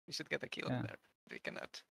We should get a kill Yeah. there. We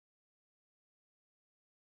cannot.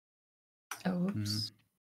 Mm. Oops.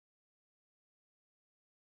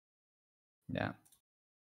 Yeah.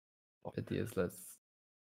 Bit useless.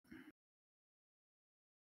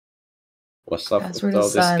 What's up That's with where the all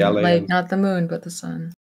this sun, galleon? like not the moon, but the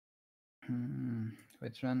sun.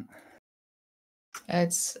 Which one?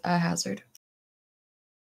 It's a hazard.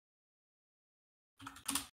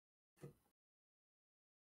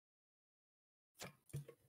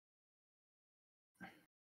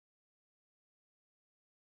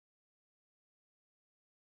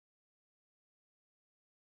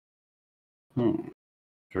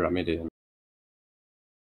 Pyramidion.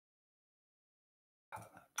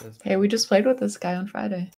 Hey, we just played with this guy on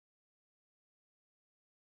Friday.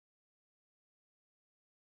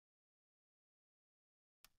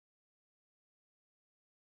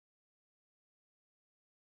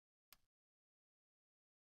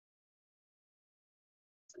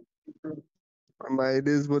 It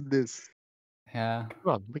is what this. Yeah.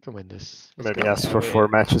 Come on, we can win this. Let's Maybe go. ask for 4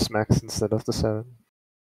 matches max instead of the 7.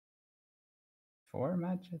 4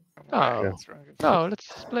 matches? No, What's wrong with no, let's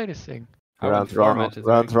just play this thing. Round, four round, matches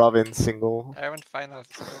round week. robin single. I haven't finals.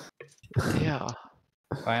 So Yeah.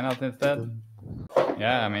 Finals instead?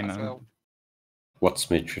 Yeah, I mean. as well. What's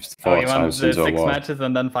Mistress Oh, 4 you want times the into a 6 wall? matches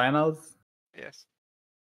and then finals? Yes.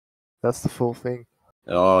 That's the full thing.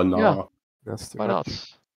 Oh no. Yeah. That's too Why much.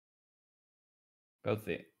 not? We'll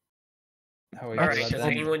see. How we Alright, feel does about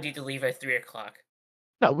that. anyone need to leave at 3 o'clock?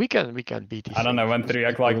 No, we can beat these. I don't know when things. 3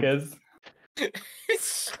 o'clock is.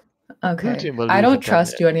 Okay. team will I leave don't at 10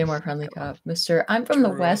 trust you minutes. anymore, Friendly Cop. Mister, I'm from the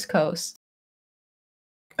True. West Coast.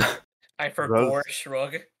 I Rose. forgot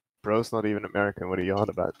shrug. Bro's not even American. What are you on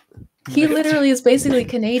about? He literally is basically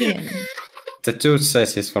Canadian. The dude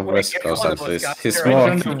says he's from Wait, West you're Coast one and of us, he's guys. Wait, You're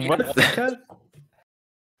small. from the West Coast?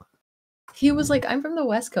 He was like, I'm from the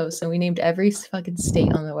West Coast, and we named every fucking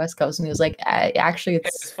state on the West Coast, and he was like, actually,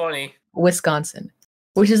 It's it's funny. Wisconsin,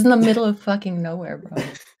 which is in the middle of fucking nowhere, bro.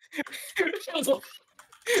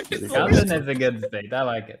 Wisconsin is a good state. I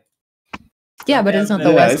like it. Yeah, but it's not the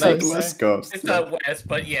Yeah, West it's not Coast. the West Coast. It's not West,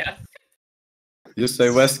 but yeah. You say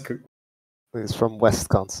West Coast. He's from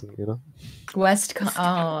Wisconsin, you know?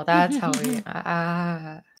 Oh, that's how we.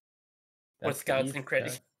 That's the Wisconsin East credit.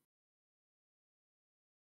 Coast.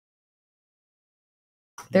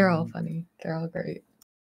 They're all funny. They're all great.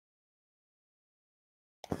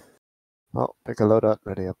 Well, pick a load up,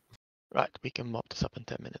 ready up. Right, we can mop this up in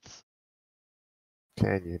 10 minutes.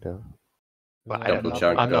 Can you though? Well, Yeah, I don't Double know.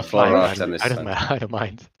 chunk I'm not of flying. Flora I don't Artemis. mind. I don't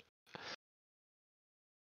mind.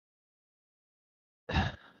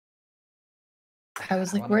 I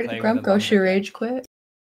was like, wanna where play did with Grump a go? She lumberjack. rage quit.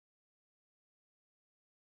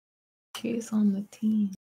 She's on the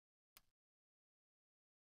team.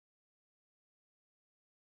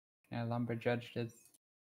 Yeah, lumberjudge this.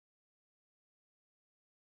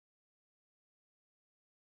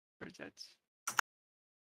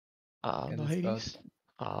 No Get this Hades. vote.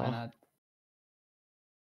 Why Oh, not?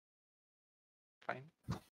 Fine.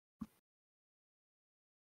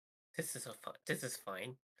 This is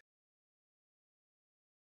fine.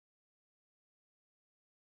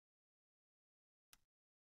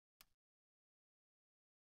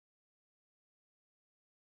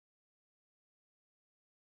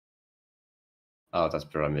 Oh, that's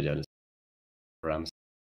Pyramidion. Rams.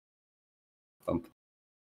 Thump.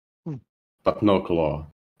 Hmm. But no claw.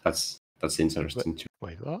 That's interesting too.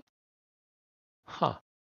 wait, what? Huh.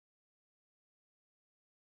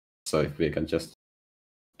 So if we can just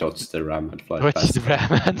dodge the ram and fly Dodge past the them,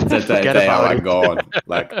 ram and they forget are about like it. gone.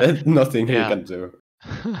 Like nothing Yeah. we can do.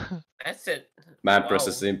 That's it. Man Wow.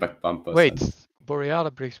 presses impact bumpers. Wait, and-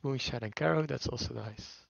 Boreale brings Moonshine and Caro. That's also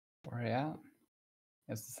nice. Boreale.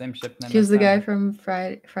 It's the same ship name. She's as the guy Tyler. from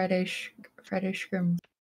Friday Scrim.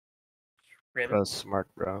 Grim. Bro's smart,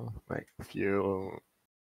 bro. Like, if you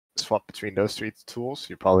swap between those 3 tools,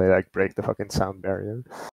 you probably like break the fucking sound barrier.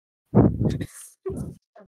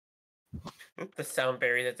 The sound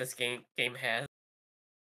barrier that this game has.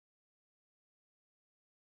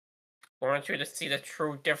 I want you to see the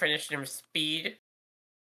true definition of speed.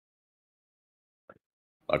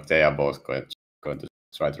 Like they are both going to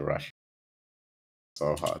try to rush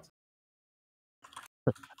so hard.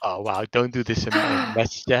 Oh wow! Don't do this in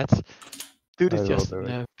match chat. Do this I will just do in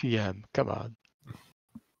it. PM. Come on.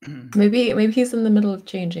 Maybe he's in the middle of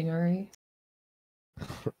changing. All right.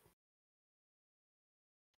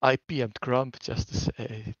 I PM'd Grump just to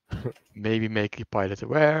say, maybe make the pilot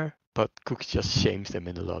aware, but Cook just shames them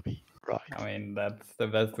in the lobby. Right. I mean, that's the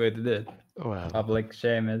best way to do it. Well, Public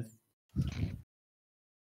shame is.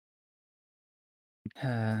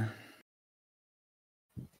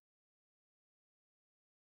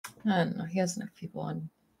 I don't know. He has enough people on.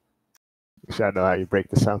 Actually, I know how you break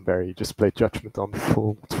the sound barrier. You just play Judgment on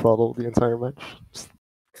full throttle the entire match. Just,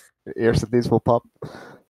 your ears at least will pop.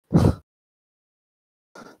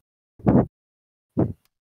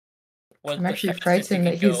 What's I'm the actually fastest you frightened can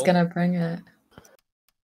that he's go? gonna bring it.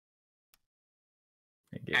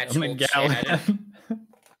 Actual Gallon. Chad.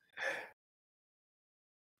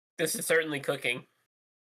 This is certainly cooking.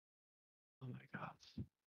 Oh my god.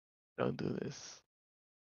 Don't do this.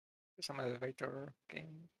 Some elevator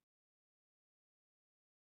game.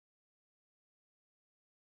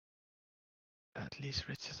 At least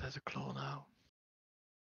Richard has a claw now.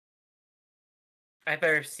 I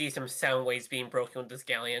better see some sound waves being broken with this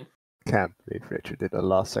galleon. Can't believe Richard did a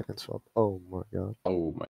last second swap. Oh my god.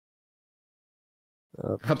 Oh my.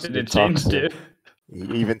 What did He it change talks to? He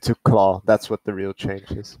even took claw. That's what the real change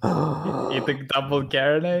is. He took double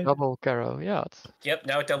Caronade? Double Caro, yeah. It's Yep,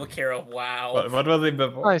 now double Kiro. Wow. What was it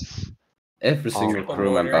before? nice. Every single Triple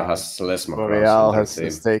crew member motor. has less Boreale macros on their has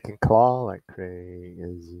team. taken claw like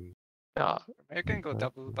crazy. Yeah. You can go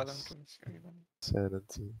double balloon twins here even.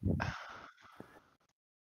 Sanity.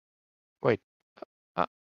 Wait.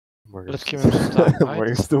 Morgan's Let's give him some time, right?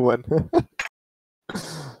 Morgan's the one.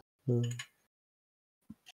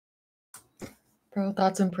 Bro,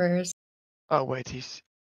 thoughts and prayers. Oh wait, he's.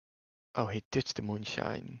 Oh, he ditched the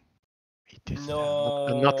moonshine. He ditched No.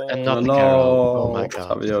 and not Oh the no! Caro. Oh my What god.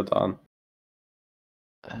 have you done?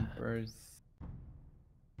 Emperors.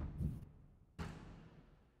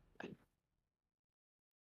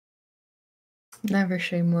 Never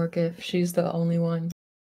shame Morgif. She's the only one.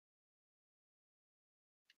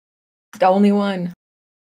 The only one.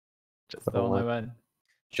 Just the only one.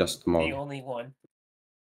 Just The more. only one.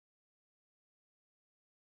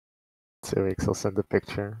 2 weeks, I'll send a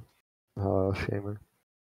picture. Oh, shamer.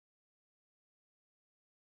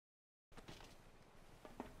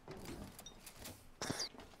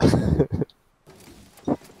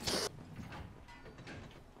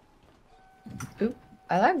 Oop.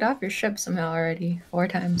 I lagged off your ship somehow already. 4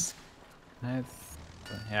 times. Nice.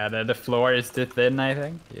 Yeah, the floor is too thin, I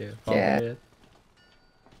think. You fall Yeah. for it.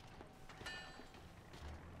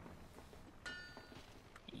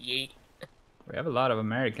 Yeet. We have a lot of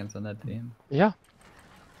Americans on that team. Yeah.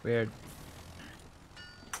 Weird.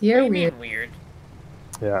 You're What do you weird. mean weird?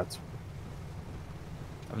 Yeah, it's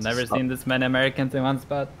I've never Stop. seen this many Americans in one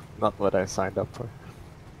spot. not what I signed up for.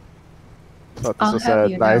 Thought I'll this was have a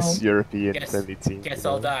you nice know. European Guess- friendly team. Guess you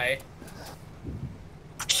I'll know? die.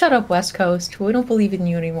 Shut up, West Coast. We don't believe in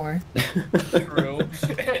you anymore. True.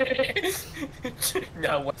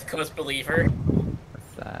 Now West Coast believer.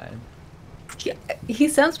 Side. He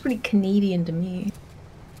sounds pretty Canadian to me.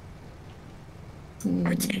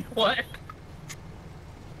 What?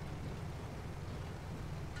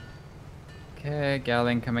 Okay,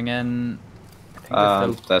 Gallon coming in. I think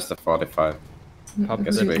we're still That's the 45. pop Who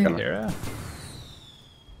this do you think? Kira.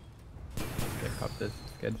 Okay, pop this.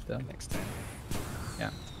 Good stuff. Next time.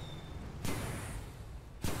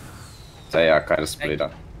 They are kind of split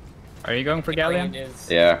up. Are you going for Galleon Galleon? is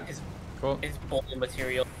Yeah. Cool. is bullet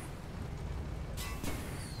material.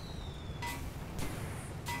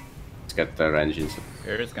 Let's get their engines.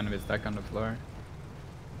 Kira's gonna be stuck on the floor.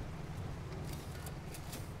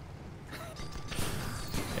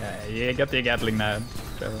 Yeah, you got the Gatling now.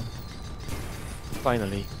 So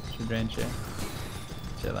Finally. should range you.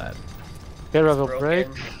 Chill out. Caro will Broken. break.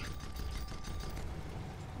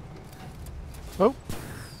 Oh,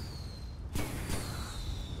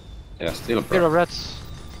 Yeah, still Caro broke. rats.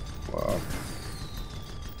 Wow.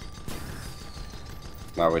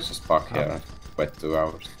 Now we just park here and wait 2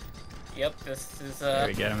 hours. Yep, this is There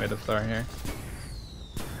we get him with the floor here.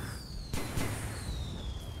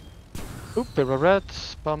 Oop, Caro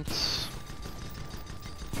rats. Pumped.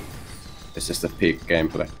 This is the peak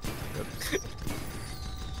gameplay.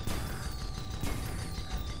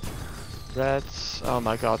 Rats. Oh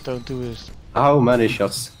my god, don't do this. How many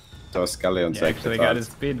shots does Galleon He take? actually without- got his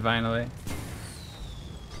speed finally.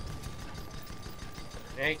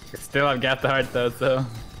 Hey, Still have got the heart though, so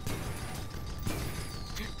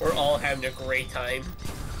we're all having a great time.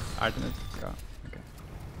 Artemis, go. Okay.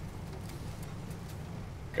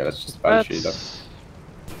 Okay, let's just banshee that. Rats.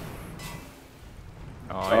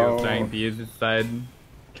 Oh, he was Oh. trying to use his side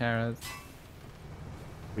Karas.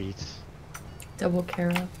 Reeds. Double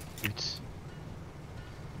Kara. Reeds.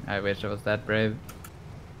 I wish I was that brave.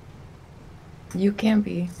 You can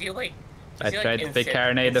be. Is he like? I is he, tried to like, pick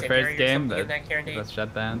Carronade the incendiary first or game, something in but that it Carronade? was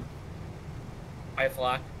shut down. By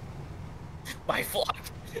flock. By flock.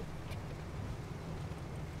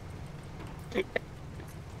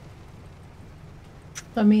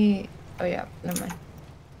 Let me. Oh yeah, never mind.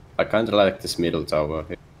 I kind of like this middle tower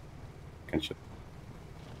here. Can shoot.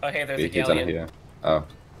 Oh, hey, there's Be a hit on galleon. here. Oh,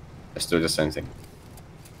 let's do the same thing.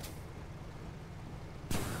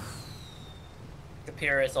 The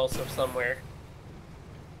pier is also somewhere.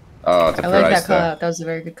 Oh, the I like price that call there. out. That was a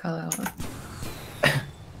very good call out.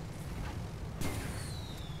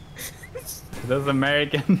 Those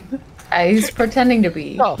American. He's pretending to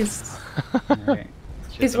be. Oh. Alright.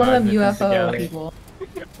 He's one of them Shit, UFO together. people.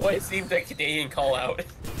 Well, it seems like Canadian call out.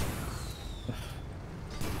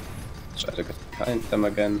 Try to get behind them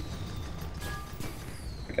again.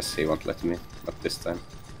 I guess he won't let me, not this time.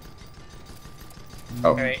 Oh,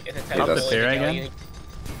 Alright, it's a time Up to the bully pier the again? galleon.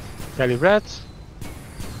 Galley rats.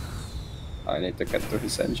 I need to get to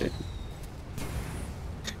his engine.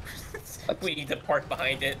 We need to park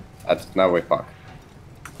behind it. Now we park.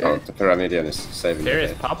 Oh, the Pyramidion is saving There the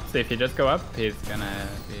is day. pops. If you just go up, he's gonna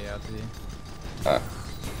be out to you. Ah,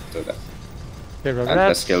 do that. Here are And let's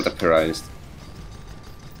rats. kill the Pyramidist.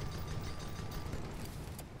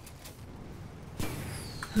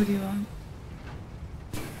 Who do you want?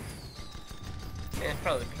 And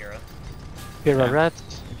probably the Pira. Here are Yeah. rats.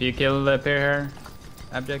 If you kill the pair here,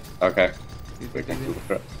 Abject, Okay, it's we can kill the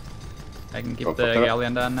Pyramid. I can keep Go for the Pyrrha.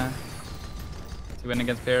 galleon down now. To win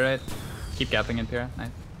against Pyrrha, right? Keep gapping in Pyrrha, nice.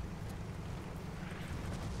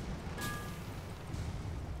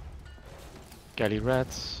 Galley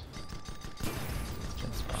rats.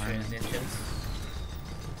 Just Sure, fine. it's engines.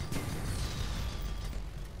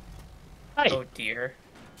 Hey. Oh dear.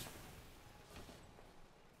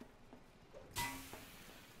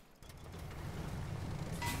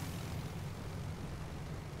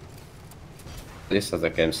 These are the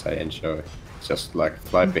games I enjoy. Just like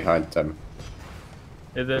fly behind them.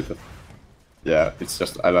 Is it? Yeah, it's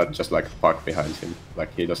just I just like park behind him.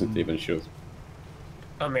 Like he doesn't even shoot.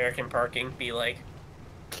 American parking be like.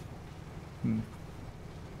 Hmm.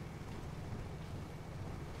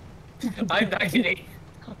 I'm not kidding.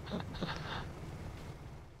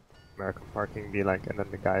 American parking be like, and then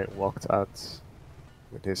the guy walked out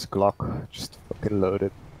with his Glock just fucking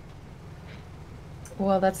loaded.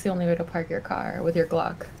 Well, that's the only way to park your car with your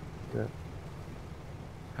Glock.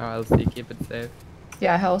 How else do you keep it safe?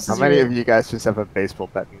 Yeah, how else How is many your... of you guys just have a baseball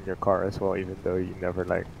bat in your car as well, even though you never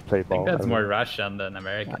like play I ball? think that's ever? more Russian than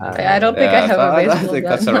American. Ah, I don't think I have a I baseball think bat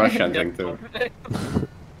that's in a my- Russian thing too.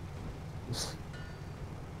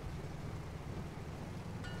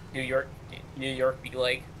 New York be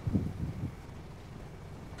like.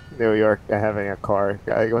 New York having a car.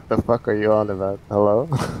 Guy, what the fuck are you on about? Hello?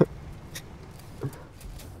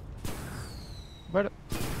 But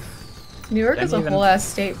New York Then is a even- whole ass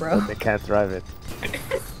state, bro. They can't drive it.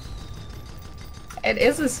 It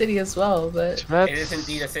is a city as well, but rats. It is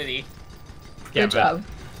indeed a city. Yeah, good job.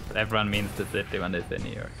 but everyone means the city when they say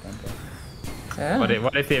New York, don't they? Yeah.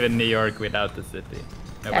 What is even New York without the city?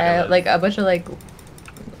 Nobody lives. Like a bunch of like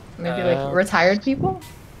maybe like retired people.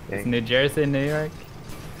 Is New Jersey New York?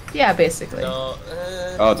 Yeah, basically. No.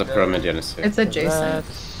 Oh, the no. Pyramidion is here. It's adjacent.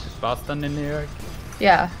 Rats. Is Boston in New York?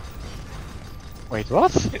 Yeah. Wait,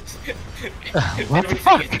 what? What the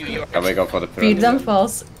fuck? Can we go for the Feed them Pyramidion?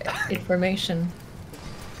 false information.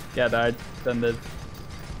 Yeah, that then the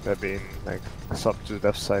That being like a sub to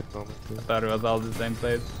death side moment. I thought it was all the same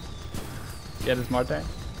place. Get a smart there.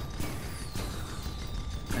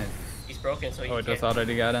 Nice. He's broken, so he Oh, it was can't.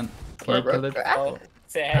 already gotten. Or Can you kill it? Oh, Ah,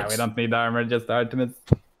 sad. we don't need the armor, just the ultimates.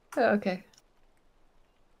 Oh, okay.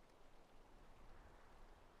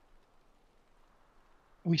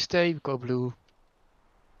 We stay, go blue.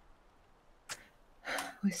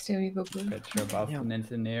 We still go blue. Pretty sure Boston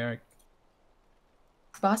into New York.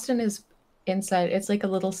 Boston is inside. It's like a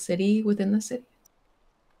little city within the city.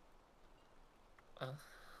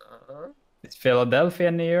 Is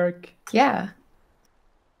Philadelphia New York? Yeah.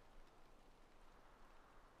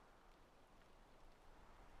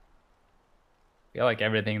 I feel like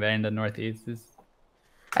everything there in the Northeast is.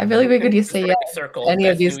 I feel like we could just say yeah Circle, to any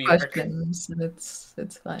of that's these New York. questions, and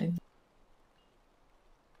it's fine.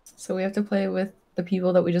 So we have to play with the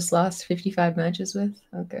people that we just lost 55 matches with?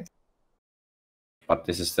 Okay. But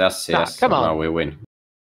this is the SCS, Nah, come so on. now we win.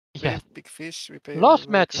 We Yeah. have big fish. We pay Last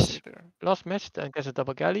very match. closely there. Last match against a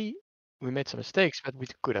double galley. We made some mistakes, but we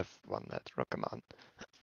could have won that. Come on.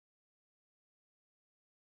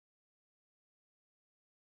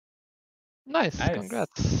 Nice, Nice.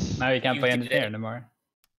 congrats. Now you can't You play did engineer it. anymore.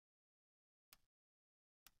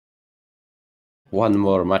 One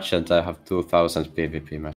more match and I have 2000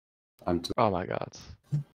 PvP match. I'm too. Oh my god.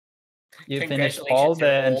 You finished Congratulations, all the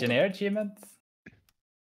you're old. engineer achievements?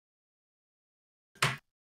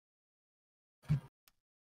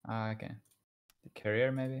 Ah, okay. The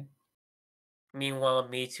career maybe? Meanwhile,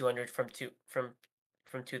 me 200 from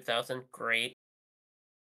 2000. Great.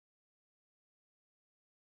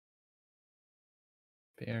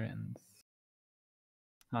 Experience.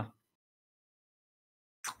 Huh.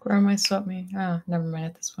 Where am I swap me? Ah, never mind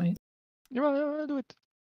at this point. You wanna do it?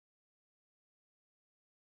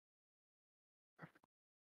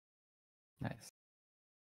 Nice.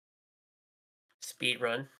 Speed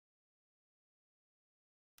run.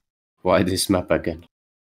 Why this map again?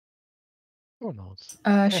 Or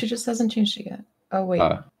not? She just hasn't changed it yet. Oh wait.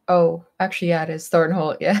 Ah. Oh, actually, yeah, it is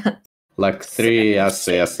Thornhole. Yeah. Like 3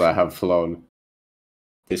 SCS I have flown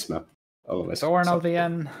this map. Always. Thorn sucked.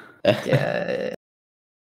 again. Yeah.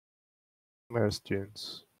 Where's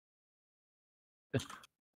Junes?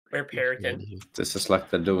 We're Peryton. This is like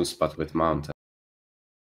the Dune spot with mountain.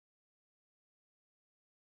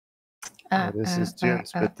 This is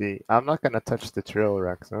Junes, but I'm not gonna touch the trail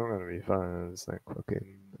rack, so I'm gonna be fine. It's like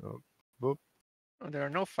fucking Oh, there are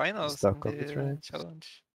no finals Stuck in on the the tracks.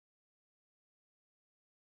 challenge.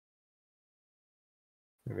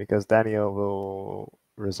 because Daniel will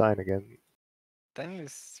resign again. Daniel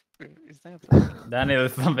is Daniel Daniel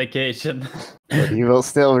is on vacation. But he will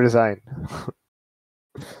still resign.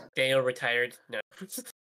 Daniel retired. No.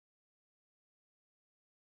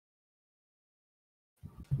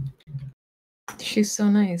 She's so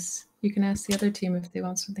nice. You can ask the other team if they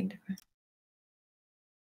want something different.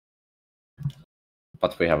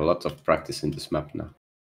 But we have a lot of practice in this map now.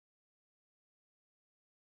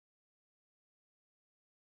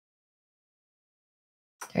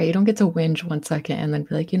 Yeah, you don't get to whinge 1 second and then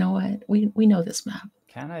be like, you know what? We know this map.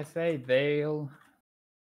 Can I say they'll?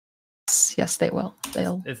 Yes, they will.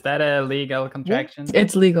 They'll. Is that a legal contraction?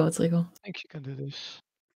 It's legal. It's legal. I think you can do this.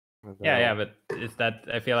 Yeah, but is that?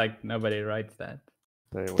 I feel like nobody writes that.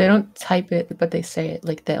 They don't type it, but they say it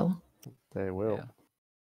like they'll. They will.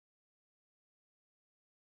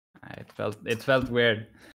 Yeah. It felt weird.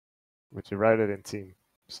 But you write it in team,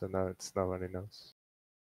 so now it's nobody knows.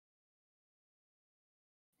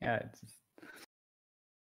 Yeah, it's just...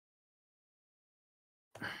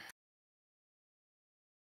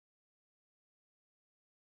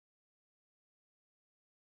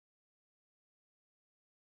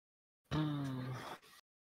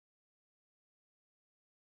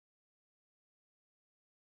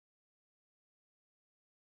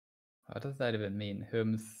 What does that even mean?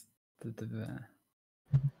 Hums to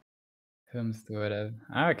whatever.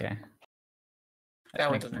 Ah, okay. That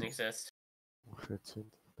one makes doesn't sense. exist.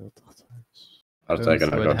 Are they Hums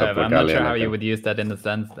gonna would go have. to I'm not sure Boreale how you again? would use that in the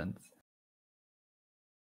sentence.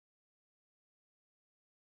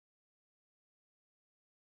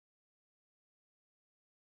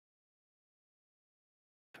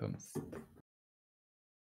 Hums.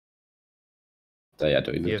 They are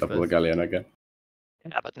doing the Useless. double galleon again.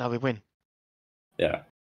 Yeah, but now we win. Yeah,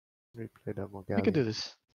 We play double We can do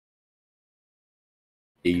this.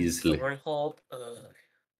 easily. Thornhold. Ugh.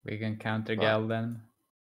 We can counter Wow. Gal then.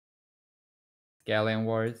 Galleon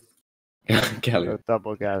Wars. Galleon.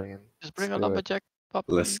 Double galleon. Just bring Let's on do it. Abject. Pop.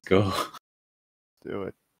 Let's go. Do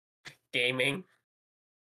it. Gaming.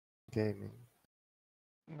 Gaming.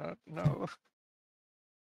 no.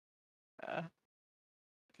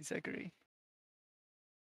 Disagree.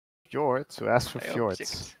 Fjords? Who asked for I fjords?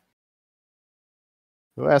 object.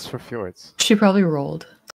 Who asked for fjords? She probably rolled.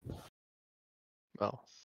 Well,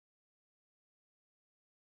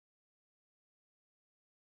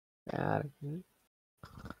 Yeah.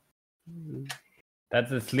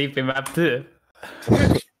 That's a sleepy map too.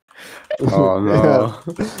 Oh no.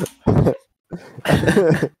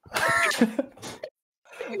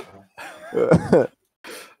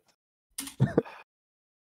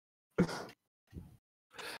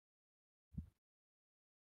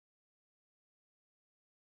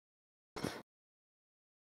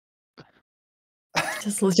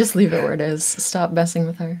 Just leave it where it is. Stop messing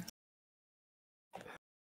with her.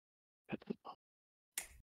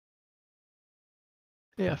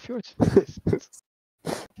 yeah, Fjords.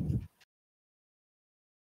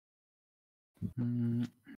 Hmm.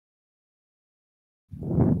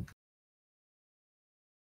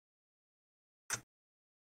 I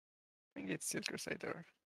think it's still Crusader.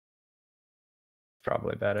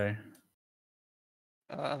 Probably better.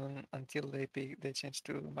 Until they change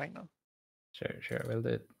to Mino. Sure, we'll do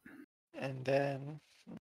it. And then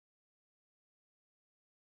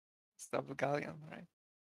it's double galleon, right?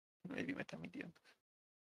 Maybe metamedian.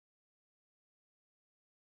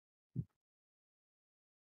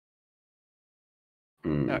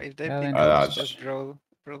 No, if they Galleon. pick Ah, up just roll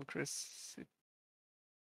Chris. Do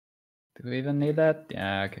we even need that?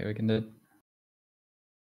 Yeah, okay, we can do it.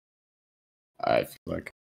 I feel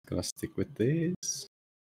like Gonna stick with this.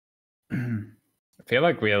 I feel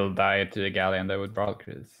like we'll die to the galleon though with Brawl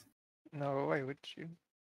Cruise. No, why would you?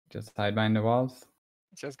 Just hide behind the walls.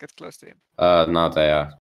 Just get close to him. No, they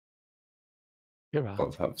are. You're out.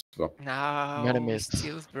 Both have swap. No, Gotta we miss.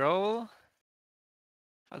 steal, bro.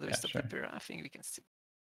 How do we Yeah, stop sure. the Pyrrha? I think we can steal.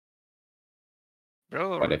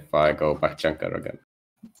 Bro, What if I go back junker again?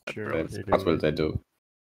 Sure, What you will do. they do?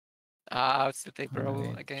 I'll still take bro,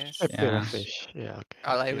 Alright. I guess. A Pyrrha Yeah. fish. Yeah, okay.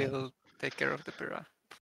 I yeah. will take care of the Pyrrha.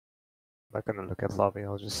 I'm not gonna look at lobby,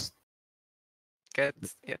 I'll just Get,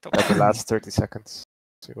 yeah, top at the lane. last 30 seconds.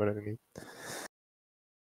 See what I need.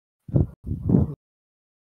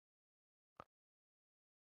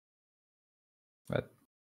 But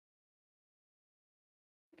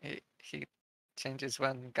He changes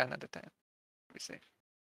one gun at a time. We say.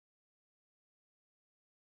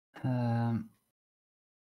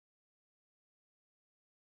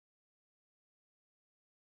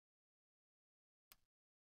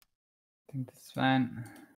 I think this is fine.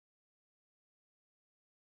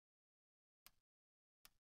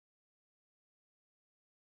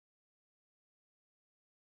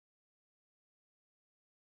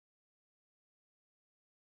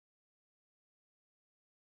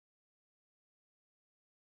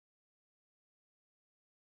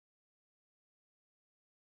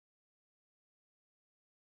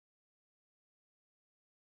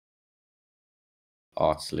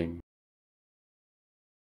 Artsling.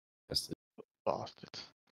 Bastard.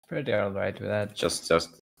 Pretty alright with that. Just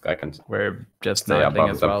I can We're just stay starting above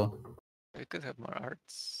as them. well. We could have more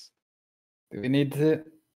arts. Do we need to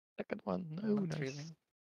Second one. No, Not nice. really.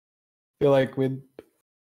 feel like we'd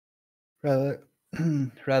rather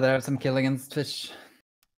have some kill against fish?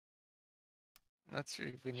 Not sure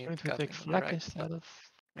if we need Shouldn't we Gatling take on the flak right, instead but of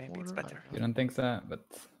maybe it's water? better. You don't think so? But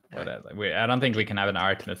Yeah. whatever. I don't think we can have an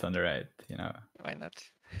Artemis on the right, you know. Why not?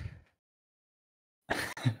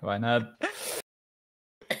 Why not?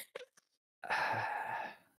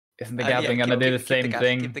 Isn't the Yeah, Gatling gonna do the same Keep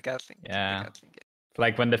thing? the Gatling. keep the Yeah. Gatling,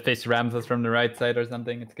 Like when the fish rams us from the right side or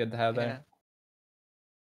something, it's good to have yeah. there.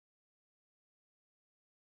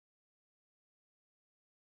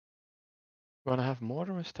 Wanna have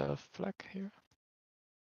mortar instead of flak here?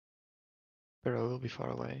 Pyrrha will be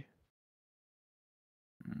far away.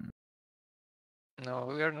 No,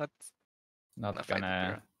 we are not. Not Not fighting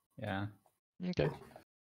gonna. Pyrrha. Yeah. Okay.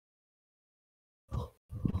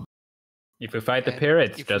 If we fight the And Pyrrha,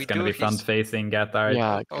 it's if we just gonna do be front his- facing Gatard.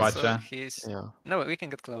 Yeah, Also, Gotcha. he's Yeah. no. We can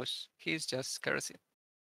get close. He's just kerosene.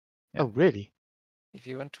 Yeah. Oh, really? If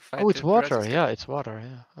you want to fight. Oh, it's the Pyrrha, water. just Yeah, it's water.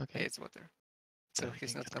 Yeah. Yeah, Okay. it's water. So Yeah, we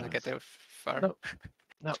he's can not get gonna close. get there far. No.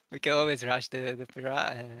 No. We can always rush the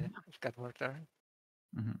Pyrrha and we've got mortar.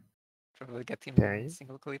 Mhm. Probably get him Okay. in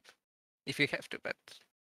single clip. If you have to, but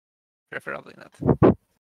preferably not.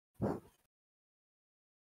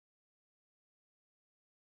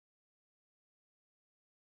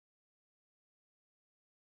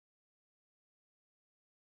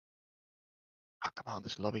 Ah, come on,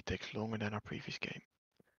 this lobby takes longer than our previous game.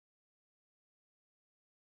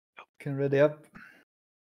 Can ready up.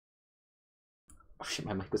 Oh shit,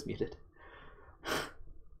 my mic was muted.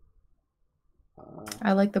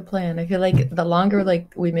 I like the plan. I feel like the longer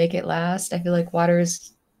like we make it last, I feel like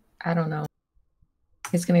Water's, I don't know.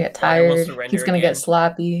 He's gonna get Water will tired. surrender He's gonna again. get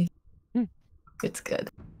sloppy. Hmm. It's good.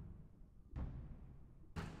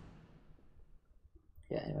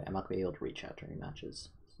 Yeah, anyway, I'm not gonna be able to reach out during matches,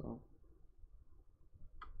 so.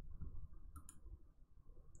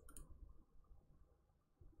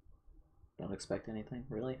 Don't expect anything,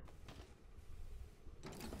 really.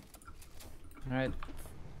 Alright.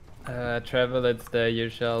 Travel, it's the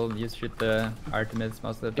usual. You shoot the Artemis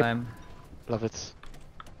most of the Yep. time. Love it.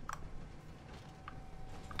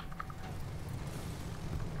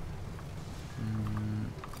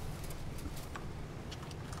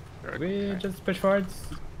 Do we just push forwards?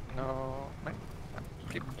 No,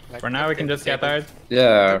 keep, like, For now, don't we can get just get disabled. ours.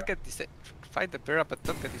 Yeah, Don't get fight the Pyrrha, but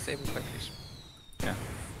don't get disabled by fish.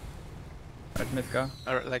 Artemis go.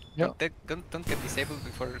 Or like, Yeah. don't get disabled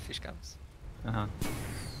before the fish comes. Uh-huh.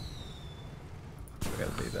 We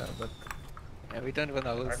gotta do that, but... Yeah, we don't want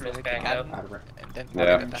to lose Artemis like, back a up. gun and then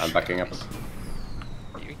yeah, attack. I'm backing up.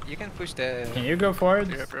 You can push the Can you go forwards?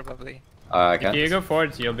 Pyrrha probably. I If can't. you go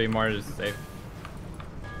forwards, you'll be more safe.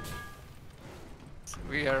 So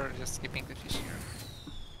we are just keeping the fish here.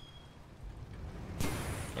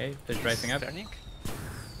 Okay, fish rising up. Turning.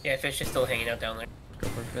 Yeah, fish is still hanging out down there. Go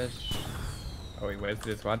for fish. Oh, he wasted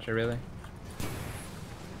his watcher, really?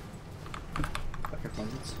 Fuck your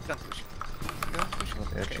opponents. Don't push it. Don't push it.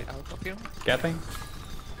 Yeah, Okay, sure. I'll copy him. Gapping?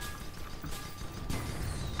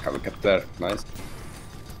 How we get there? Nice.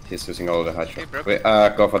 He's using all the hydro. Okay, broke. Wait,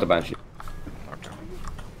 go for the banshee.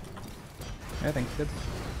 Yeah, I think it's good.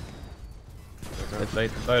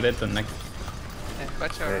 Let's load it and next.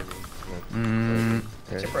 Watch out.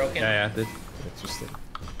 It's broken. Yeah, this. Interesting.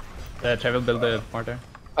 Travel build the mortar.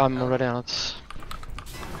 I'm already on it.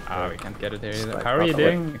 Ah, we can't get it here either. like How are you not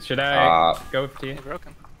away. doing? Should I go to you? Hey,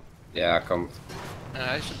 broken. Yeah, come.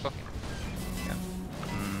 I should block him.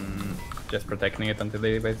 Just protecting it until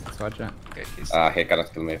they base the swatch. Okay, he's He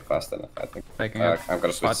cannot kill me fast enough, I think. Taking I'm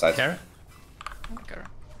gonna switch sides. Care? okay.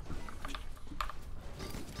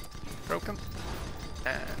 Broken.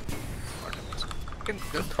 And you can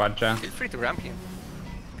Quadra. feel free to ramp him.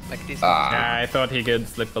 Like this. Yeah, I thought he could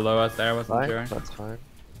slip below us there, wasn't Fine, sure. that's fine.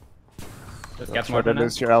 Just That's get why mortar they now.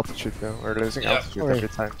 lose your altitude though. We're losing Yeah. altitude Sorry. every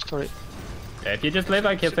time. Sorry. Yeah, if you just live,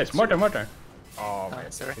 I kill fish. Mortar, mortar! Oh, Oh,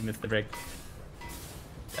 sorry. we missed the break.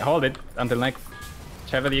 Hold it until next.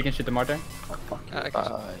 Travel, you can shoot the mortar. Oh, fuck you. I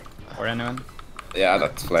can Or anyone. Yeah,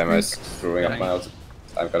 that flame is screwing up my ult.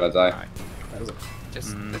 I'm gonna die. Alright. That was a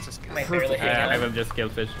just let's just Am I barely hanging I on? will just kill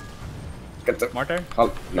fish. Get the Mortar? hull.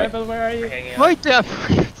 No, Travel, where are you? Hanging on. Right there!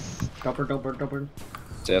 double.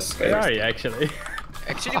 just Where are you actually?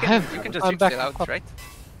 actually you can just I'm shoot back still out, up. right?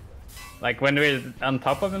 Like when we're on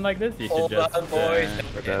top of him like this, you should Hold just on, boys.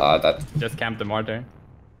 that just camp the mortar.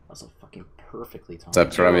 That's a fucking perfectly timed.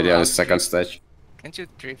 that pyramid on the second stage. Can't you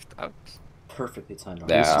drift out? Perfectly timed.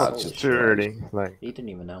 Yeah, Holy It's shit. too early. Like He didn't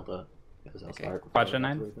even know that. It was Okay. Alstar. Quadra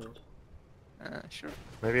 9? Sure.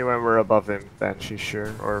 maybe when we're above him, then she's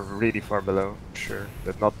sure, or really far below, sure,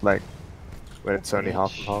 but not like when it's only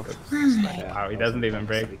half and half. Wow, he doesn't even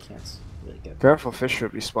break. We can't really get. Careful, fish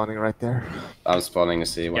should be spawning right there. I'm spawning a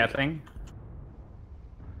C1. Gatling.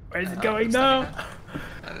 Where is it Oh, going the now? stamina.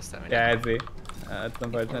 Oh, the stamina. Yeah, I see. It's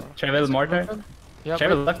unfortunate. Travel mortar. Yeah,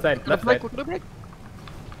 Travel break. left side, left Break, side. break, break.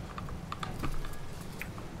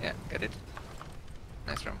 Yeah, get it.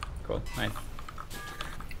 Nice room. Cool, nice.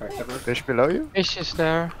 Alright, Edward. Fish below you? Fish is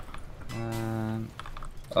there.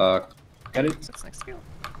 Get it? That's next skill.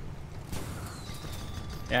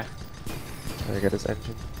 Yeah. Can I get his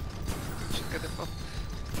engine? Should get the pop.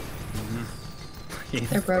 He's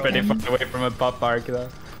They're pretty broken. far away from a pop arc though.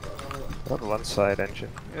 Not one side engine.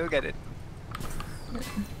 You'll get it.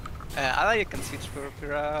 Ala, you can switch for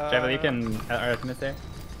Pura. Travel, you can Artemis there.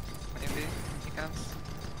 Maybe he comes.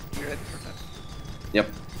 You ready for that? Yep.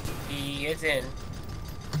 He is in.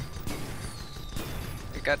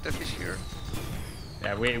 We got the fish here.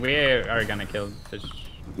 Yeah, we are gonna kill fish.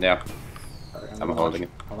 Yeah, Alright, I'm holding it.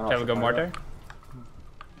 Travel go mortar.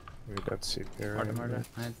 We don't see Pyrrha. Mortar, mortar.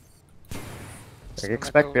 Nice. I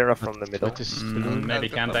expect Pyrrha from the middle. What is Maybe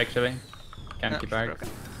go can't pop. actually. Can't No, keep she's arc.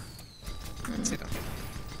 broken. Sit on him.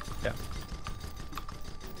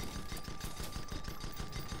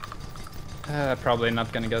 Probably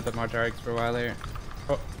not gonna go to mortar arcs for a while here.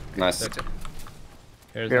 Oh, Nice. Good job.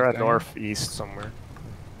 here's Pyrrha this guy. northeast somewhere.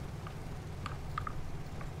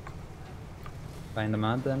 Find the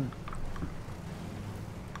mountain.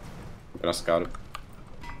 I'm gonna scout it.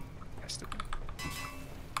 Has to.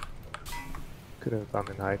 Could have done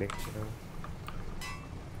in hiding, you know.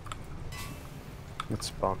 Let's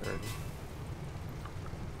spawn early.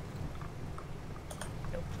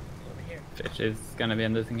 Nope. Over here. Fish is gonna be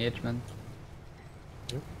in this engagement.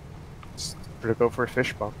 Just go for a fish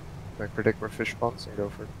spawn. Like predict where fish spawns and go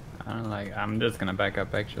for it. I don't like. I'm just gonna back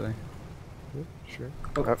up actually. Yeah, sure.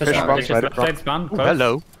 Oh, Fish fish spawns Fish right is at drop. left side spawn. Oh, Close.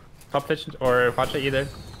 hello. Top fish or watch it either.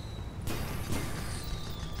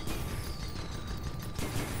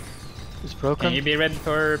 It's Can broken. you be ready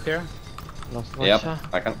for Pyrrha? Lost Yep, Watcha.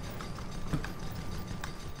 I can.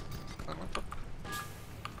 Come on top.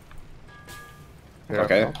 Pyrrha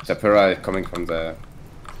Okay, drops. the Pyrrha coming from the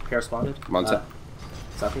Pierre spotted. mountain.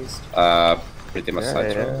 Southeast. Pretty much Yeah,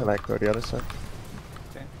 side yeah, road. like go the other side.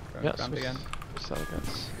 Okay. Yeah, Ground again.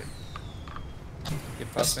 Keep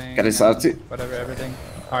Yes, popping. get it, and Salty. Whatever, everything.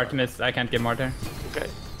 Artemis, I can't give mortar. Okay.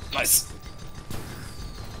 Nice.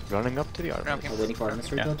 Running up to the army. Ramp him. I'm waiting for Artemis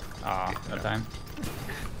to Yeah. rebuild. Ah, no time.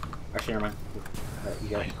 Actually, never mind. You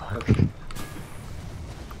got it. Okay.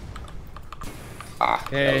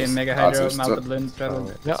 Okay, Mega Hydro, Melted Balloons,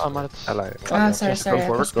 Travel. Yeah, I'm at it. I like. Ah, sorry, Just sorry. Go I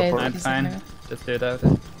forward, pushed go pay forward. That's because I fine. know. Just do it out.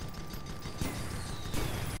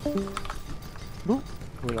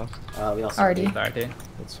 We lost. We also Already. It's RT.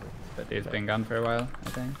 That's right. But he's been gone for a while, I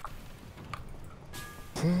think.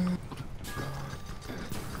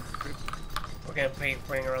 We're gonna be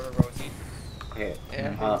putting around the Rosie. Okay.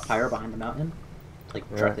 Yeah. Fire behind the mountain. Like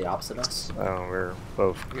Yeah. directly opposite us. Oh, we're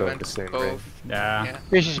both We going went the same both. way. Yeah. Yeah.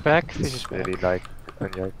 Fish is back. Fish is It's back. really like,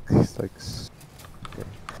 and yeah, it's like. Okay.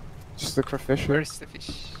 Just look for fish here. Where's the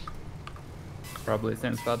fish? Probably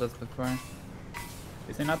same spot as before.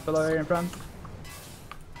 Is he not below here in front?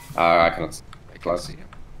 I cannot I can close. see him.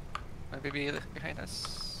 Maybe behind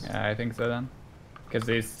us. Yeah, I think so then. Because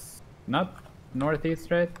he's not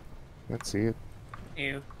northeast, right? Let's see it.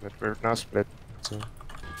 You. But we're now split, so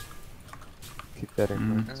keep that in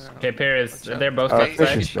mind. Okay, Pier is. Watch out. They're both Oh, outside.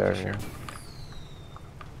 Fish is there. for Yeah. sure.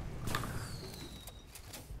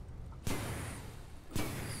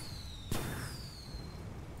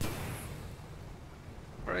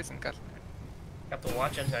 Horizon cut. Got the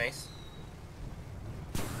watch up nice.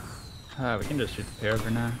 We can just shoot the Pier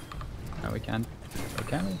for now. No, we can't. Or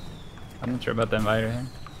can we? I'm not sure about the Invitor here.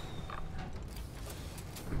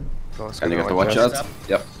 And you have to watch out. Up.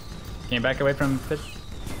 Yep. Can you back away from Fish?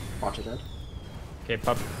 Watch it dead. Okay,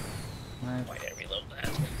 pop. Nice. Why did I reload that?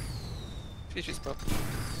 Fish is pop.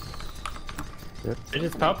 Fish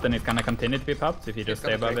is popped and he's gonna continue to be popped. If you just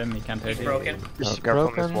stay above him, he can't hurt He's you. broken. Oh, careful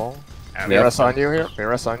on this wall. Yeah, Mira's on you here.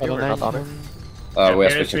 Mira's on you. We're not on him. We are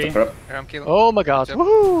Pier switching to 3. prep. I'm killing. Oh my god, Good job.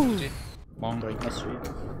 woohoo! GG. Bonk. Nice streak.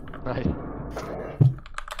 Right,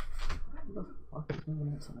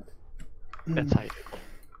 that's how you do.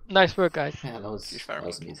 Nice work, guys. Yeah, that was Fish an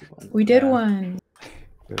farming. easy one. We did Yeah. one.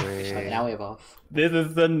 Okay, now we have off. This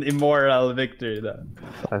is an immoral victory then.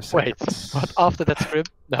 5 Wait, seconds. what? After that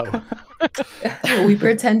script? No. We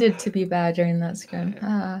pretended to be bad during that scrim.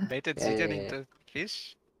 Ah. Baited Yeah, xedeon yeah, yeah. into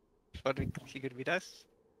fish. Thought he could beat us.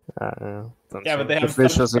 Don't Yeah, but think they the have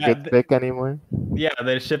fish some doesn't bad- get big anymore. Yeah,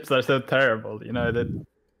 their ships are so terrible, you know, that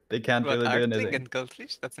they can't But really do Arctic anything. and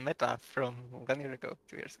Goldfish, that's meta from 1 year ago,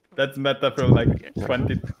 2 years ago. That's meta from like Yeah.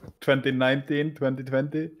 2019,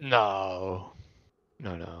 2020. No.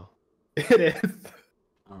 No. It is.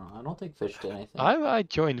 I don't think fish did anything. I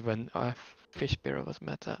joined when Fish Bureau was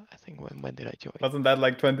meta. I think when did I join? Wasn't that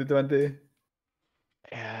like 2020?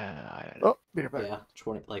 Yeah, I don't know. Oh, beer back. Yeah,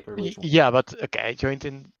 20 like early. 20. Yeah, but okay, I joined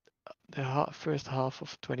in the first half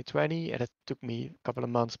of 2020, and it took me a couple of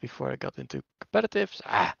months before I got into competitives.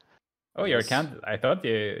 Oh, your Yes. account. I thought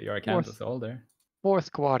your account was older.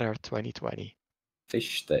 Fourth quarter 2020.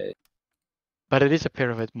 Fish day. But it is a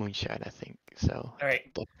pyramid moonshine, I think. So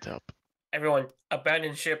Alright, looked up. everyone,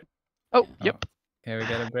 abandon ship. Oh, Oh. yep. Okay, we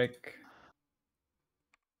got a break.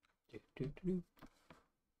 Do.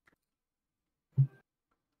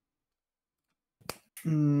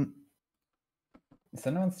 Is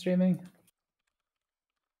anyone streaming?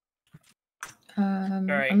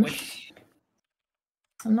 Alright, I'm, which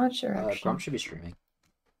I'm not sure actually. Grump should be streaming.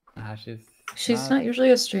 Ah, She's not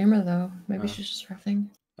usually a streamer though. Maybe Oh. she's just roughing.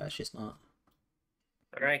 She's not.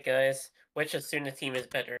 alright guys, which Asuna team is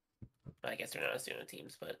better? I guess they're not Asuna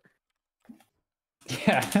teams, but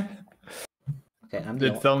Yeah. Okay,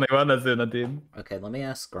 It's only one Asuna team. Okay, let me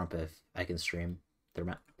ask Grump if I can stream their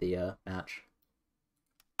match.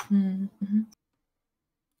 Mm-hmm.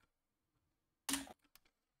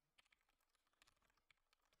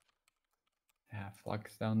 Yeah,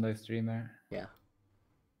 Flux down the streamer. Yeah.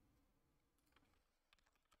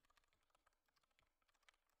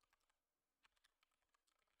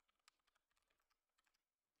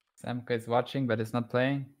 Samka is watching, but is not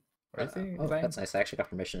playing. Where is he Oh, playing? that's nice. I actually got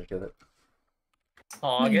permission to do it.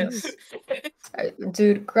 August.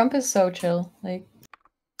 Dude, Grump is so chill. Like,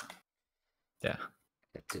 Yeah.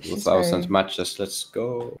 She's 2,000 very- matches, let's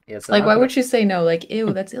go. Yeah, it's why would you say no? Like,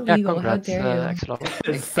 ew, that's Yeah, illegal. How congrats, dare you?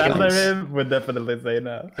 Axolotl. Salary would definitely say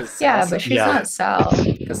no. Yeah, but she's not Sal.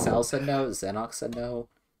 Because Sal said no, Xenox said no.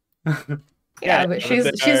 Yeah, but she's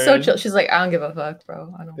so are- chill. She's like, I don't give a fuck,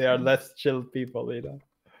 bro. I don't. They are care." less chill people, you know.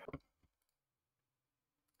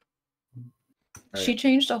 She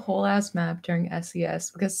changed a whole ass map during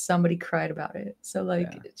SCS because somebody cried about it. So like,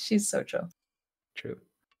 Yeah. she's so chill. True.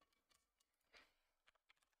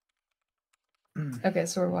 Okay,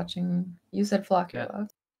 so we're watching. You said Flock. Yeah. Love.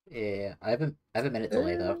 Yeah, I have a minute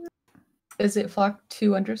delay though. Is it Flock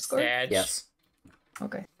 2 underscore? Sag. Yes.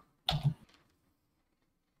 Okay.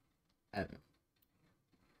 I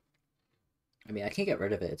mean, I can't get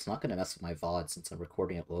rid of it. It's not going to mess with my VOD since I'm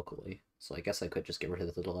recording it locally. So I guess I could just get rid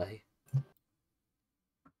of the delay.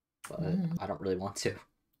 But I don't really want to.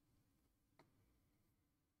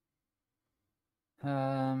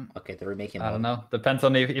 Okay, they're remaking. I don't know. Depends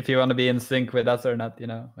on if you want to be in sync with us or not, you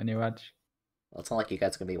know, when you watch. Well, it's not like you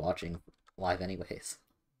guys are going to be watching live anyways.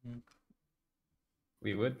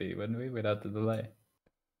 We would be, wouldn't we, without the delay?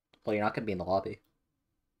 Well, you're not going to be in the lobby.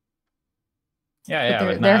 Yeah, yeah. But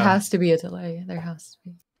But there now- has to be a delay. There has to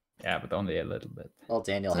be. Yeah, but only a little bit. Well,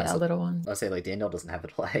 Daniel has Yeah, a little one. I'll say, like, Daniel doesn't have a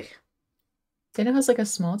delay. Daniel has like a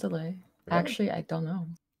small delay. Really? Actually, I don't know.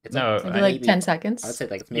 It's No, like, Maybe like 10 seconds. I would say,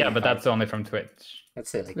 like, maybe Yeah, but 5. that's only from Twitch. I'd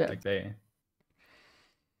say, like, Yeah. Like they.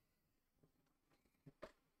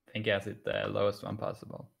 think he has it the lowest one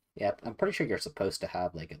possible. Yeah, I'm pretty sure you're supposed to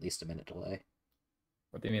have like at least a minute delay.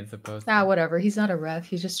 What do you mean supposed? Nah, to? whatever. He's not a ref.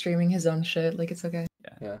 He's just streaming his own shit. Like, it's okay.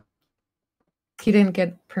 Yeah. He didn't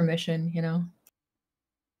get permission, you know?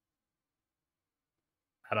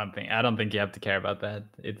 I don't think you have to care about that.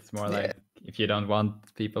 It's more Yeah. like if you don't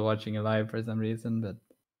want people watching you live for some reason, but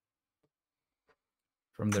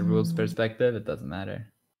from the rules perspective, it doesn't matter.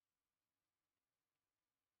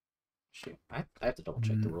 Shoot, I have to double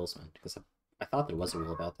check the rules, man, because I thought there was a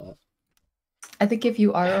rule about that. I think if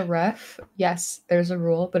you are a ref, yes, there's a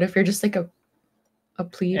rule. But if you're just like a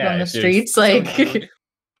plebe Yeah, on the if you're streets, some like they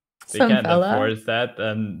some can't fella. enforce that,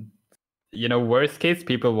 and worst case,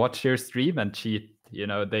 people watch your stream and cheat.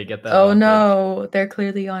 They get that. Oh advantage. no, they're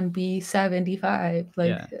clearly on B75. Like,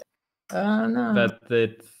 Yeah. oh no. But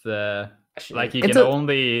it's like you It's can a-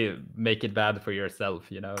 only make it bad for yourself.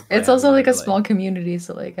 by It's also having like a delay. small community,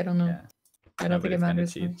 so like I don't know. Yeah. I don't think it Nobody's gonna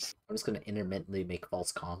matters cheat. much. I'm just gonna intermittently make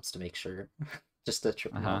false comps to make sure, just to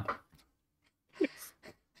trip them Uh-huh. up.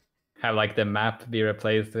 Have like the map be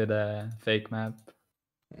replaced with a fake map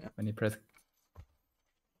when you press.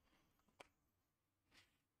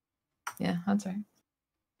 Yeah, that's right.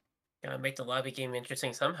 Gotta make the lobby game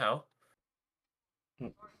interesting somehow.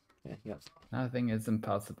 Yeah. Nothing is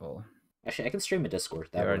impossible. Actually, I can stream a Discord.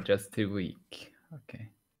 You That are works. just too weak. Okay.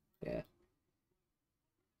 Yeah.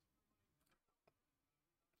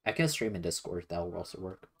 I can stream in Discord. That will also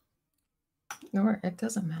work. No, it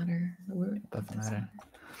doesn't matter. It doesn't matter.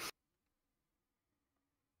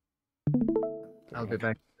 I'll be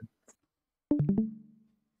back.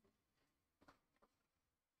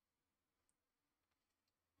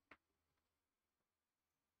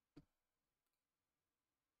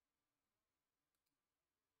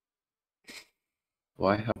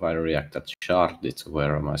 Why have I reacted sharply to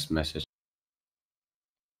Whereami's message?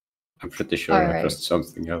 I'm pretty sure I Alright. pressed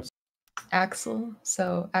something else.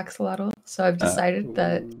 Axolotl. So I've decided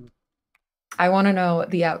that I want to know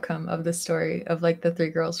the outcome of the story of like the 3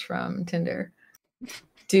 girls from Tinder.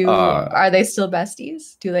 Are they still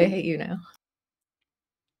besties? Do they hate you now?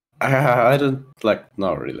 I don't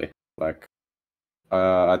no, really.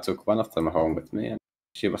 I took one of them home with me, and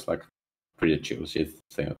she was pretty chill. She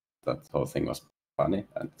thought that whole thing was funny,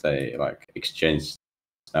 and they exchanged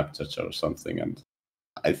Snapchats or something, and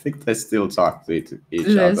I think they still talk to each other.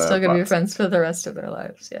 They're still gonna be but, friends for the rest of their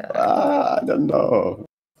lives. Yeah. I don't know.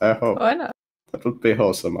 I hope Why not? that would be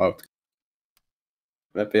wholesome outcome.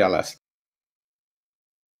 Maybe I'll ask.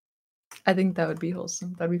 I think that would be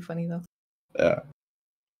wholesome. That'd be funny though. Yeah.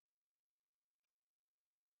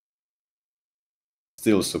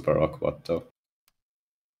 Still super awkward though.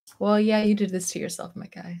 Well, yeah, you did this to yourself, my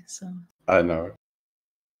guy. So I know.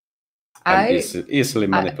 I'm I easily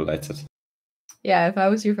manipulated. yeah, if I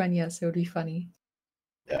was your friend, yes, it would be funny.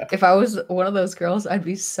 Yeah. If I was one of those girls, I'd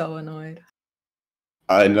be so annoyed.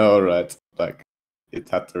 I know, right? It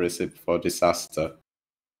had the recipe for disaster.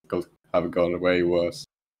 Could have gone way worse.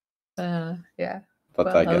 Yeah. But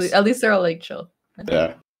Well, I guess, at least they're all like chill.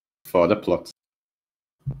 yeah, for the plot.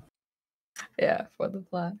 Yeah, for the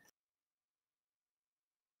plot.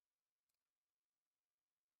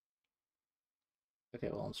 Okay,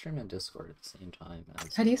 well, I'm streaming Discord at the same time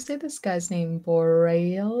as. How do you say this guy's name?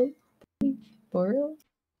 Boreale? Boreale?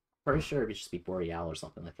 Pretty sure it would just be Boreale or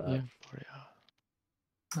something like that. Yeah, Boreale.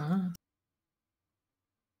 Ah.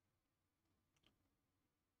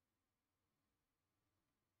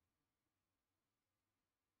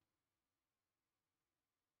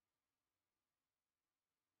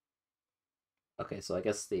 Okay, so I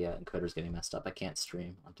guess the encoder's getting messed up. I can't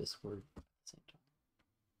stream on Discord at the same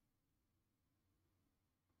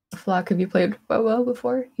time. Flock, have you played Bobo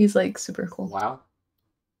before? He's like super cool. Wow.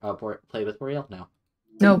 Play with Boreale? No.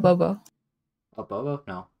 No, Bobo. Oh, Bobo?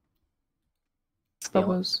 No. The only-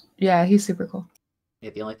 Bobo's. Yeah, he's super cool. Yeah,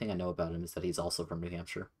 the only thing I know about him is that he's also from New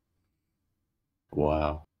Hampshire.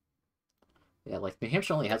 Wow. Yeah, New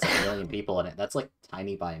Hampshire only has 1 million people in it. That's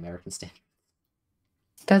tiny by American standards.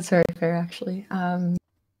 That's very fair, actually. Nah,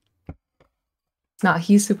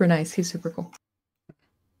 he's super nice. He's super cool.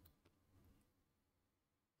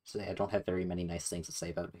 So I don't have very many nice things to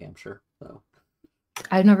say about New Hampshire, so.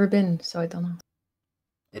 I've never been, so I don't know.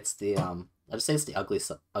 It's the I'd say it's the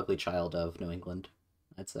ugly child of New England.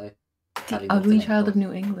 I'd say. The ugly child of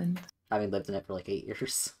New England. Having lived in it for 8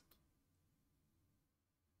 years.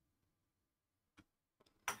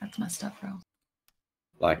 That's messed up, bro.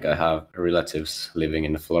 I have relatives living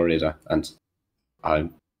in Florida, and I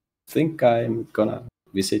think I'm gonna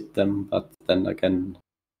visit them, but then again,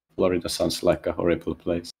 Florida sounds like a horrible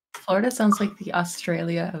place. Florida sounds like the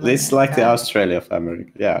Australia of It's like the America. Australia of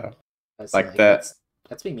America, yeah. That's Like that.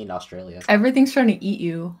 That's being mean to Australia. Everything's trying to eat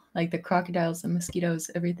you, like the crocodiles, the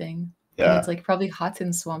mosquitoes, everything. And Yeah, it's like probably hot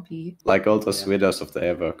and swampy. like all those Yeah. videos of the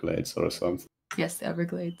Everglades or something. Yes, the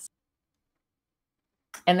Everglades.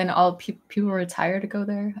 And then all people retire to go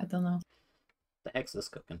there. I don't know. The heck's this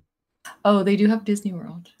cooking? Oh, they do have Disney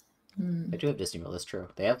World. Hmm. They do have Disney World, that's true.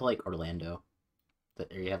 They have like Orlando.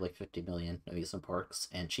 There you have like 50 million amusement parks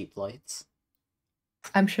and cheap flights.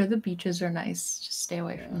 I'm sure the beaches are nice. Just stay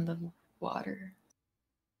away Yeah. from the water.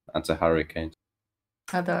 And the hurricane.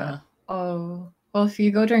 Oh, well, if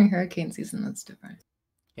you go during hurricane season, that's different.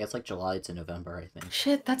 Yeah, it's like July to November, I think.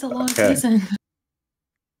 Shit, that's a long Okay. season.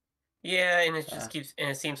 Yeah, and it just Yeah. keeps, and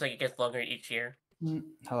it seems like it gets longer each year.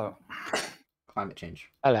 Hello. Climate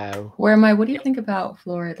change. Hello. Where am I? What do you think about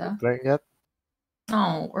Florida? Playing yet?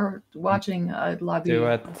 Oh, we're watching a lobby. Do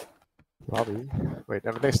it. Lobby. Wait,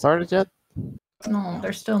 haven't they started yet? No,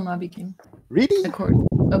 they're still in Lobby King. Really?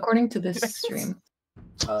 According to this stream.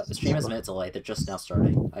 The stream has a minute delay. They're just now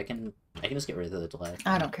starting. I can just get rid of the delay.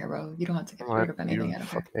 I don't care, bro. You don't have to get rid of anything. I don't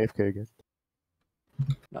care. Fucking AFK again.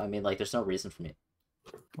 No, I mean like there's no reason for me.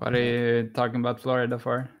 What are you talking about Florida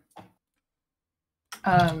for?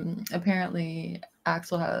 Apparently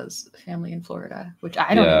Axel has family in Florida, which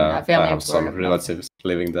I don't even have family I have in Florida. some relatives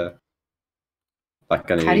living there. Like,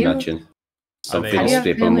 can you How do you- imagine some How do you Finnish have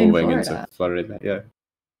people family in moving into Florida? Florida? Yeah.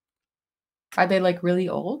 Are they like really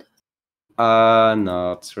old?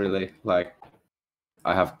 Not really. Like,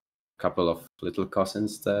 I have a couple of little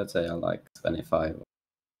cousins there. They are like 25.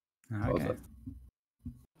 Okay. Older.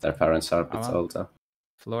 Their parents are a bit well. older.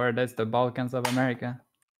 Florida is the Balkans of America.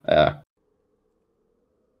 Yeah.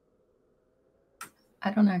 I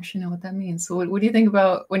don't actually know what that means. So what do you think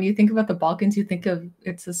about when you think about the Balkans? You think of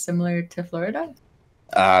it's a similar to Florida?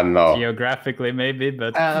 No. Geographically, maybe,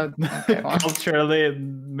 but Okay, well. culturally,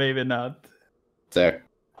 maybe not. The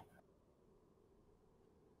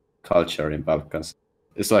culture in Balkans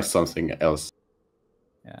is like something else.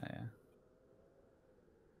 Yeah.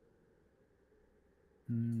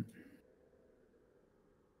 Mm.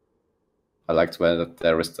 I liked when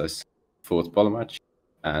there was this football match,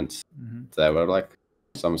 and Mhm. there were like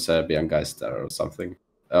some Serbian guys there or something.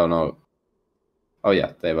 Oh no. Oh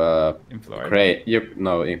yeah, they were In Florida.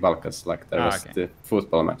 in Balkans. Like there was okay. the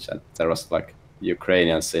football match, and there was like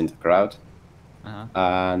Ukrainians in the crowd, Uh-huh.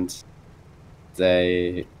 and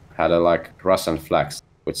they had a like Russian flags,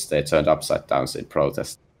 which they turned upside down in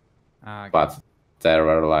protest. Okay. But there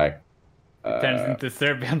were like It turns into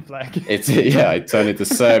Serbian flag. it turned into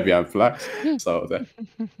Serbian flags. So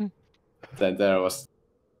then there was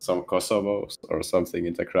some Kosovos or something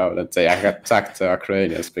in the crowd, and they attacked the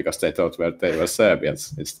Ukrainians because they thought they were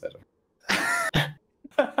Serbians instead.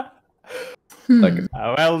 Like,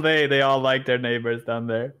 Well, they all like their neighbors down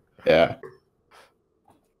there. yeah.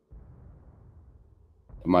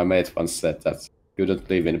 My mate once said that you don't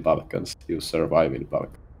live in Balkans, you survive in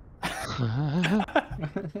Balkans.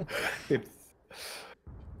 It's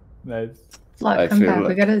nice. Look, I come feel back. We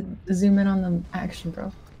like- gotta zoom in on the action,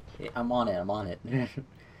 bro. Yeah, I'm on it.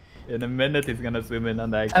 In a minute, he's gonna zoom in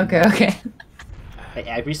on the action. Okay.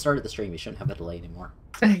 I restarted the stream. You shouldn't have a delay anymore.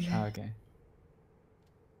 Okay. Okay.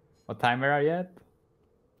 What timer are you at?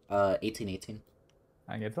 1818.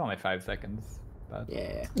 I guess it's only 5 seconds. But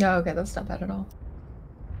Yeah. No, okay, that's not bad at all.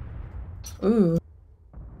 Ooh.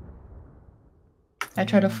 I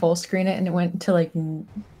tried to full screen it and it went to like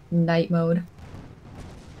night mode.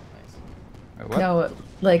 Nice. Wait, what? No,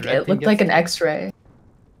 like Red it thing looked like gets- an X-ray.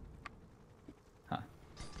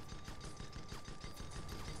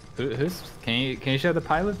 Who's? Can you show the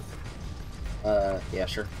pilots? Yeah,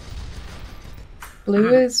 sure.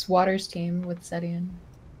 Blue is Water's team with xedeon.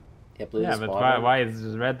 Yeah, blue Yeah, is but water. why is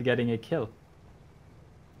red getting a kill?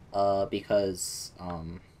 Because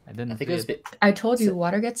I didn't. I think see it was bit. I told you, So-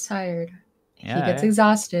 Water gets tired. Yeah, he gets yeah.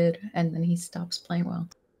 exhausted, and then he stops playing well.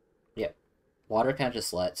 Water kind of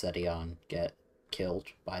just let xedeon get killed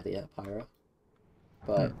by the pyro,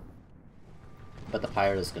 but the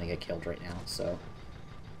pyro is gonna get killed right now. So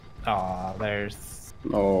Oh, there's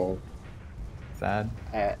No. sad.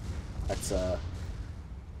 that's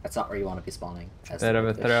not where you want to be spawning. as Bit the of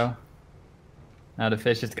a fish. throw. Now the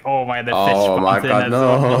fish is. Oh my, the fish Oh my spawns in god, as no.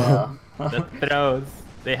 well. Yeah. The throws.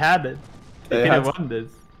 They had it. They They could have had- won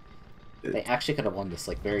this. They actually could have won this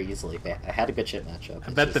like very easily. I had a good chip matchup. I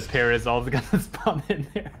It's bet the just- Parasol's gonna spawn in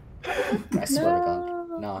there. I swear to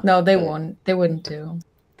God, no. No, they the- won't. They wouldn't do.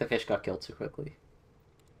 The fish got killed too quickly.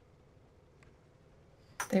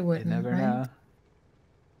 They You wouldn't. never right? know.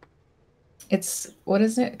 It's what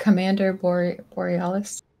is it? Commander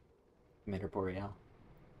Borealis. Commander Boreale.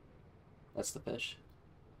 That's the fish.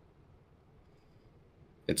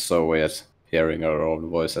 It's so weird. hearing our own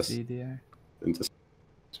voices CDR. in the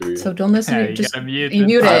stream. So don't listen Yeah, to you just gotta mute you it.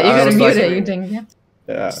 mute it. You I gotta was mute like- it. You ding. Yeah.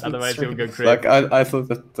 Yeah. Otherwise you'll go crazy. Like I thought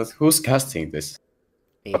that who's casting this?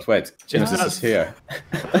 Me. But wait, James Just is here.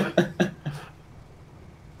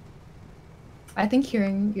 I think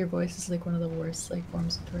hearing your voice is like one of the worst like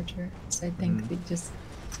forms of torture. So I think we just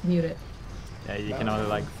mute it. Yeah, you can only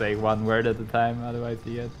like say one word at a time, otherwise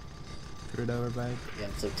you get screwed over by it. Yeah,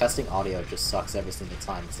 so testing audio just sucks every single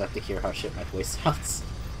time because I have to hear how shit my voice sounds.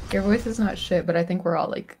 Your voice is not shit, but I think we're all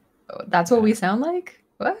like, oh, that's what we sound like.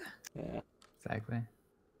 What? Yeah. Exactly.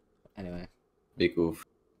 Anyway. Big oof.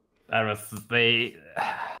 That was the.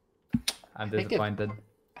 I'm I think disappointed.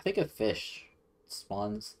 I think if fish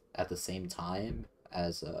spawns at the same time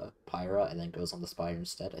as Pyra and then goes on the Spire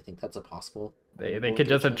instead, I think that's a possible. They could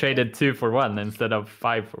just have traded 2 for 1 instead of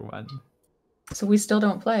 5 for 1. So we still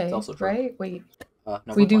don't play, It's also true. right? Wait, No,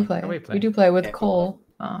 we we're do playing. play. we We play. do play with Yeah, Kohl.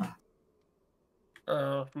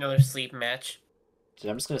 Oh, another sleep match. So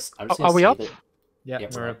I'm just gonna are we save up? it. Yeah, Yeah,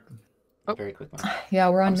 we're we're up. Very quick one. Yeah,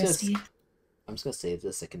 we're on I'm just Misty. I'm just gonna save the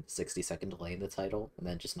 60-second delay in the title and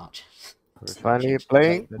then just not. We're not finally change the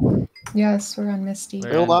playing. title. Yes, we're on Misty. We're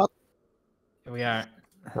Still in. not. We are.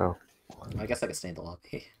 Oh. I guess I can stay in the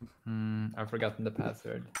lobby. I've forgotten the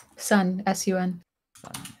password. Sun, S-U-N.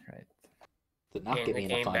 Fun, right. Did not Getting give the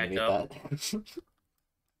me enough game time to back read up. that.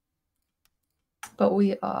 But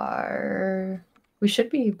we are. We should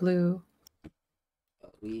be blue.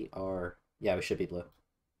 We are. Yeah, we should be blue.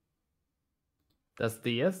 Does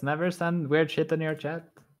DS never send weird shit in your chat?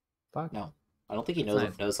 Fuck. No, I don't think he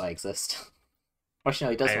That's knows I exist. Actually,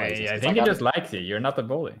 no, he does know I exist. I 'cause think he got just it. likes you. You're not a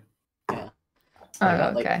bully. Yeah. Oh, I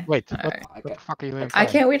got, like, okay. Wait, Alright. what the fuck are you I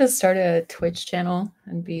can't wait to start a Twitch channel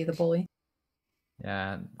and be the bully.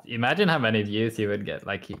 Yeah. Imagine how many views he would get.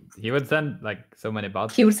 Like he would send like so many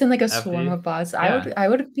bots. He would send like a after swarm you. of bots. Yeah. I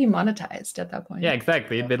would be monetized at that point. Yeah,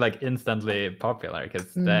 exactly. It'd be like instantly popular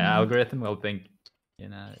because the Mm. algorithm will think, you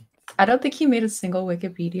know. I don't think he made a single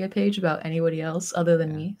Wikipedia page about anybody else other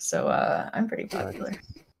than Yeah. me. So I'm pretty popular.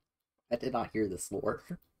 I did not hear this lore.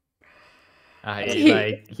 He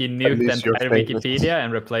nuked the least you're entire famous. Wikipedia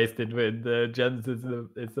and replaced it with Jens is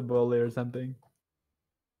a bully or something.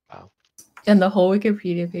 And the whole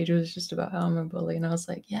Wikipedia page was just about how I'm a bully. And I was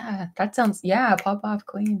like, yeah, that sounds, yeah, pop off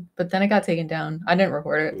clean. But then it got taken down. I didn't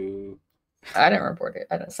report it. Who I didn't report it.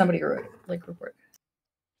 Somebody wrote it, like report.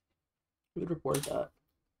 would report that?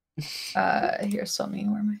 Here, show me.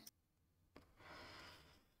 Where am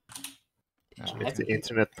I? If the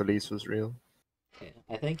internet police was real. Yeah,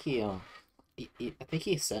 I think I think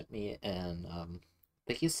he sent me an I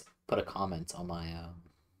think he's put a comment on my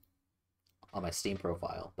Steam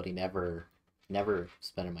profile, but he never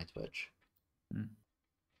spent in my Twitch.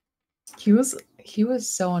 He was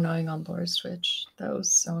so annoying on Laura's Twitch. That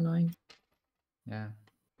was so annoying. Yeah.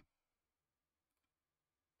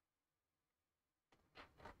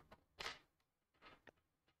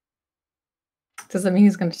 Does that mean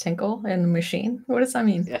he's going to tinkle in the machine? What does that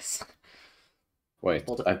mean? Yes. Wait,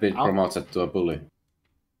 Well, I've been I'll- promoted to a bully.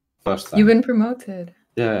 First time. You've been promoted.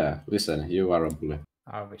 Yeah, listen, you are a bully.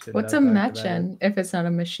 Oh, we should What's a have talked match about it. in if it's not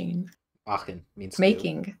a machine? Aachen means to do.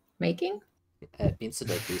 Making. Making? It means to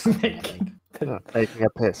do something, I think. Taking a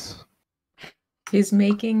piss. He's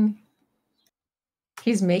making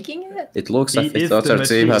it? It looks He as is if the the other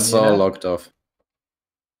team has machine, you all know? logged off.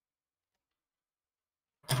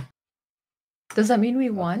 Does that mean we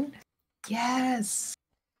won? Yes.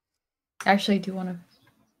 Actually, I do want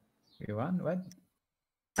to. We won? What?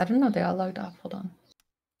 I don't know. They all logged off. Hold on.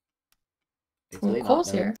 Do Well, they not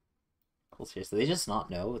Cole's know- here. Cole's here. So they just not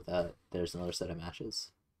know that there's another set of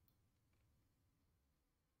matches.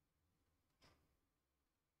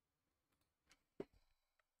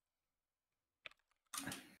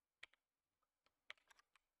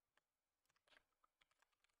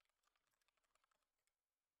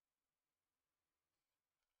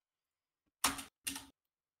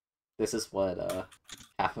 This is what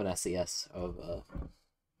half an SCS of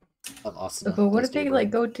Austin. But what did they like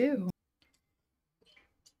go do?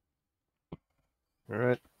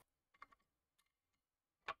 Alright.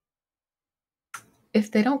 If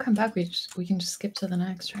they don't come back, we can just skip to the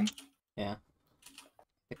next, right? Yeah.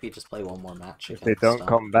 If we just play one more match. If they against, don't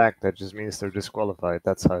come back, that just means they're disqualified.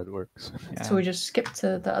 That's how it works. Yeah. So we just skip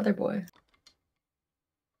to the other boy.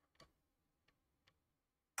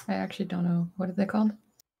 I actually don't know. What are they called?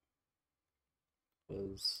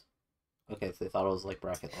 Was okay. So they thought it was like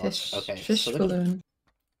bracket Fish. loss. Okay, Fish so balloon.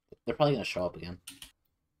 they're probably gonna show up again,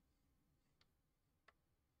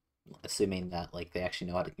 assuming that like they actually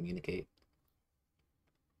know how to communicate.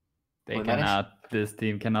 They We managed- cannot. This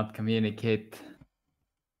team cannot communicate.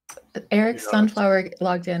 Eric's You know, Sunflower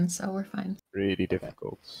logged in, so we're fine. Really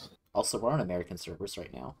difficult. Also, we're on American servers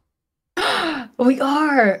right now. We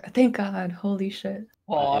are! Thank God. Holy shit.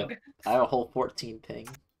 Hog. I have a whole 14 ping.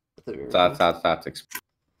 That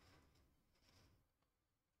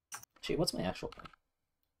Gee, what's my actual ping?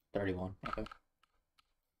 31. Okay.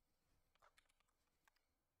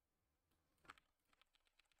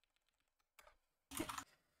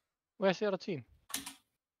 Where's the other team?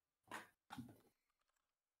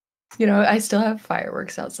 You know, I still have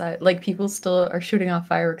fireworks outside. Like, people still are shooting off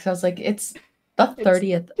fireworks. I was like, it's the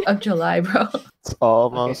 30th of July, bro. It's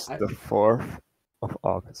almost I- the 4th of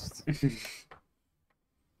August.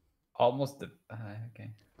 Almost the. Okay.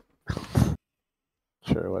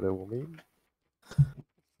 Sure what it will mean.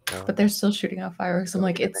 No. But they're still shooting off fireworks. I'm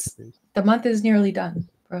like, it's Next week. the month is nearly done,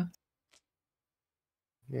 bro.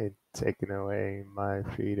 Yeah, taking away my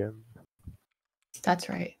freedom. That's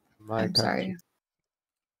right. My I'm sorry. country.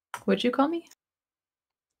 Would you call me?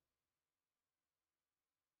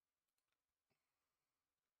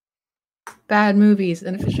 Bad movies,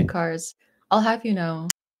 inefficient cars. I'll have you know,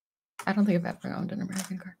 I don't think I've ever owned an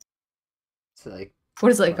American car. So like,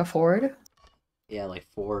 What is it, like a Ford? yeah, like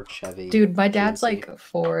Ford, Chevy. Dude, my dad's GMC. like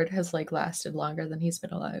Ford has like lasted longer than he's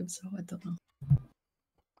been alive, so I don't know.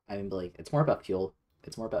 I mean, like, it's more about fuel.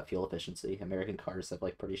 It's more about fuel efficiency. American cars have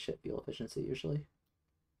like pretty shit fuel efficiency usually.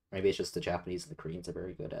 Maybe it's just the Japanese and the Koreans are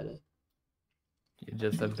very good at it. You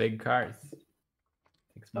just have big cars.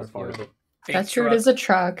 Takes more As far as fuel. it, Big That's true. It truck. is a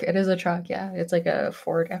truck. It is a truck. Yeah, it's like a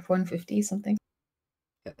Ford F-150 something.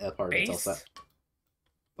 that part of it's also Base?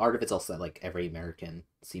 part of it's also that like every American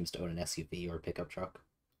seems to own an SUV or a pickup truck.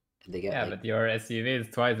 And they get Yeah, like, but your SUV is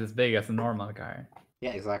twice as big as a normal car. yeah,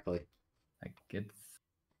 exactly. Like it's.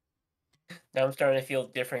 Now I'm starting to feel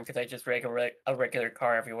different because I just drag a regular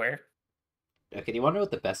car everywhere. Okay, do you want to know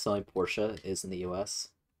what the best-selling Porsche is in the U.S.?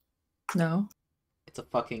 No. It's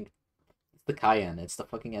the Cayenne. It's the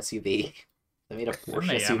fucking SUV. They made a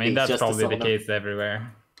Porsche SUV I mean that's just to probably sell the them. case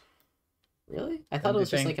everywhere. Really? I thought it Don't you was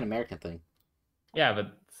just think? like an American thing. Yeah,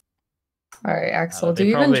 but All right, Axel, do they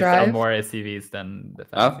you even probably sell drive? more SUVs than the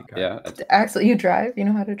fancy cars. yeah, Axel, you drive? You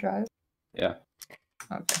know how to drive? yeah.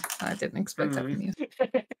 Okay, I didn't expect that from you.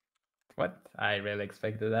 What? I really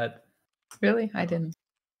expected that. Really? I didn't.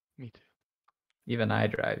 Me too. Even I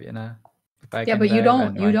drive, you know. If I Yeah, can but you drive,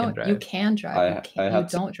 don't. I You know I don't. can You drive. can drive. I- You I can't. You had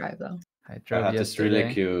to- don't drive though. I I drove had this yesterday.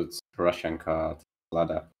 really cute Russian car,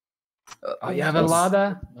 Lada. Oh, you have a Was-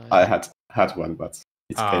 Lada? Nice. I had one, but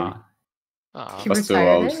it came. Ah, He was too retired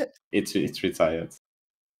old. it? It's retired.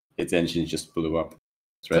 Its engine just blew up.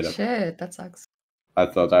 Straight up. Shit, that sucks. I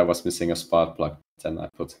thought I was missing a spark plug, then I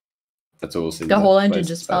put the tools in The whole engine place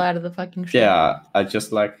just inside. fell out of the fucking shit. Yeah,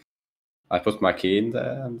 I put my key in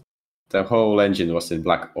there and the whole engine was in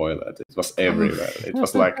black oil. And it was everywhere. It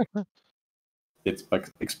was like it like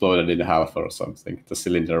exploded in half or something. The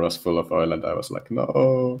cylinder was full of oil, and I was like,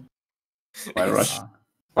 no,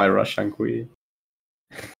 my Russian queen.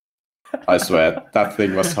 I swear that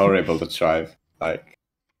thing was horrible to drive. Like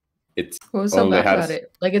it What was so only bad had about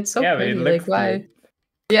it? Like it's so yeah, but it pretty. looks Like why? cute.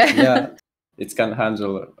 Yeah. yeah, it can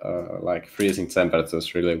handle like freezing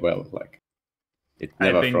temperatures really well. Like it I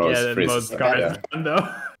never think froze freezes. most like, cars yeah. can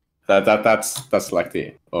though. That's like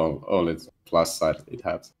the only plus side it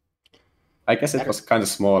had. I guess it was kind of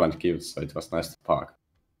small and cute, so it was nice to park.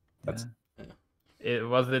 That's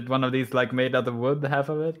Was it one of these like made out of wood, half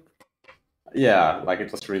of it? yeah, like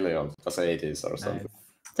it was really old. It was 80s or something.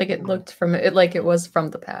 Nice. Like it looked from it like it was from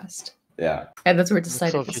the past. Yeah. And that's where it The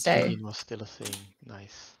decided to Soviet stay. Union was still a thing.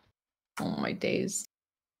 Nice. Oh my days.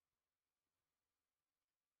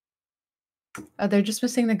 Oh, they're just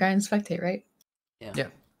missing the guy in Spectate, right? Yeah. Yeah.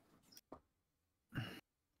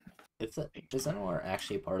 Is Anwar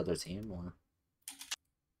actually part of their team or?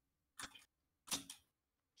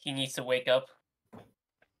 He needs to wake up.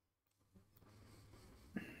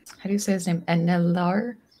 How do you say his name?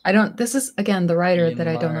 Enelar? I don't. This is again the writer that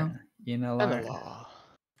I don't know. Enelar.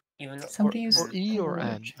 Even Somebody or, use Or E or N.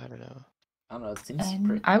 Forge. I don't know. I don't know. It seems N.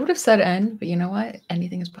 pretty. I would have said N, but you know what?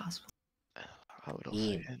 Anything is possible. I would also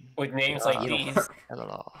Ian. say N. with names Uh, like you know, these.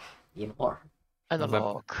 Analog. Anwar.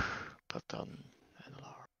 Analog. Button.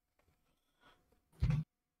 Analog.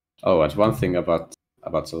 Oh, and one thing about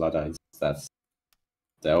the Lada is that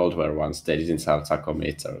the older ones they didn't have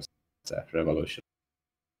tachometers. The Revolution,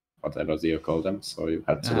 whatever you call them. So you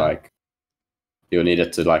had to Uh-huh. you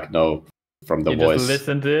needed to know from the You voice. just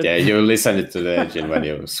listen to it. Yeah, you listen to the engine when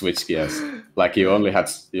you switch gears. Like you only had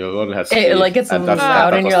speed, It like it's and loud,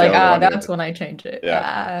 that and was you're the like, only one you that's did. when I change it.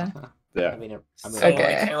 Yeah. Ah. Yeah. I mean, So Okay.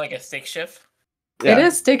 like, kind of like a stick shift. It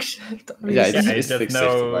is stick shift. Yeah, Obviously. it's It's stick just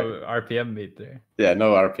shift, no like- RPM meter. Yeah,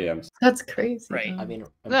 no RPMs. That's crazy. Right. though. I mean, Yeah,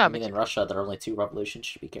 I but mean in Russia, there are only 2 revolutions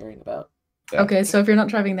you should be caring about. Yeah. Okay, so if you're not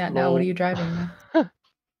driving that now, what are Lol. you driving now?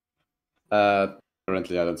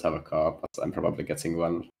 Currently I don't have a car, but I'm probably getting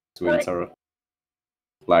one this winter.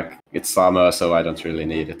 Like, it's summer, so I don't really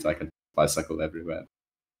need it. I can bicycle everywhere.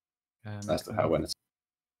 As to how when it's...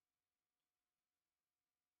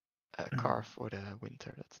 A car for the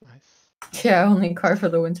winter, that's nice. Yeah, only car for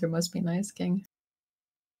the winter must be nice, King.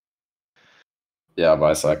 Yeah,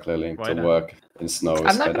 bicycling Why to not? work in snow is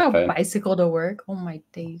I'm not kind of gonna pain. bicycle to work. Oh my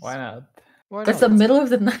days. Why not? Why That's not? the middle of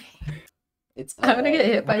the night. It's I'm gonna get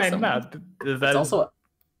hit by Why someone. not? Is It's that also.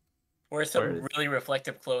 Wear some Where is- really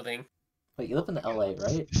reflective clothing. Wait, you live in LA,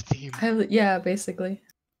 right? Steam. Yeah, basically.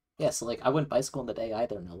 Yeah, so like I wouldn't bicycle in the day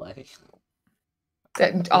either in LA.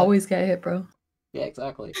 Always get hit, bro. Yeah,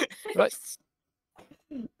 exactly. Right.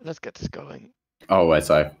 Let's get this going. Oh wait,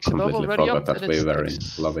 I Snowball completely ready forgot up, that and we it's were in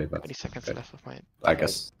 20 lobby, but 20 seconds okay. left of my. I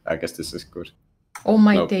guess this is good. Oh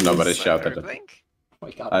my No, days. nobody Are shouted. we playing? Oh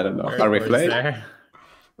my god. I don't know. Where- Are we where's playing? there?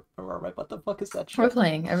 What the fuck is that We're shit?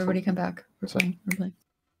 playing. Everybody come back. We're playing. We're playing.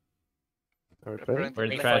 Are we playing? Where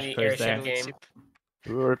Big trash funny goes airship there. game.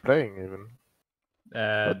 Who are we playing even?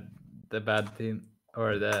 The bad team or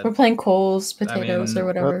We're the playing Coles, potatoes, mean, or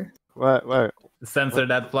whatever. Wait. censor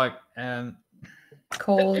that block and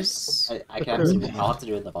Coles. I can absolutely. I'll have to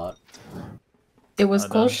do it in the bot. It was Oh,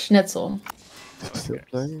 Cole done. Schnitzel. Still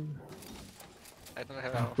playing? I don't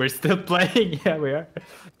have ammo. we're still playing. Yeah, we are.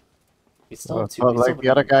 We still Well, have 2. we still like have the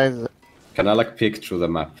other guys, Can I like peek through the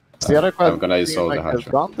map? the other guys I'm gonna use all the like is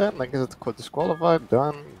hatchery. gone then? Like is it disqualified?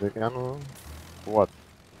 Done? What?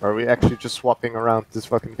 Are we actually just swapping around these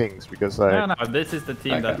fucking things? Because like No, this is the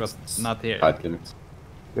team I that can was s- not here. Height limits.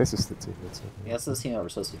 this is the team that's Yeah, that's the team that we're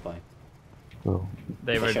supposed to be playing. oh.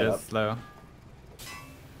 They were Shut just up. slow.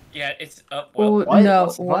 Yeah, it's up. Well, Oh Why- no!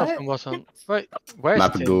 what's- One of What? them was on. Wait, where's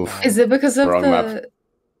Map Tim goof. now? Is it because of Wrong the? map.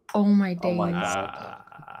 Oh my days! Oh my god.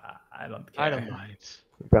 I don't care. I don't mind.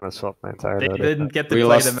 I'm gonna swap my entire They loadout. didn't get to We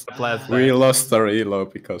play lost- the map last We time. lost our elo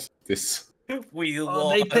because of this. we Oh,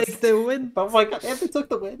 lost. they take the win. Oh my god, Anthony took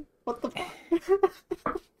the win. What the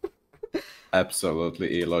fuck?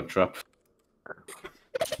 Absolutely elo trap.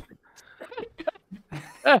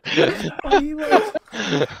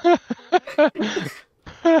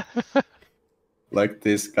 Like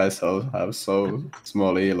these guys all have so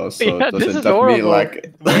small elos, so Yeah, this doesn't is that mean horrible.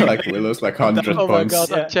 like we lose like 100 Oh my points? god,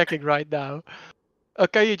 Yeah. I'm checking right now.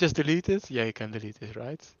 Can you just delete it? Yeah, you can delete it,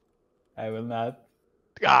 right? I will not.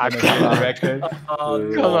 Ah, Gonna come be on on. record.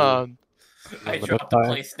 Oh, Come on. I Remember dropped that the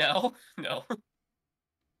time? place now. No.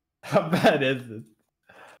 How bad is it?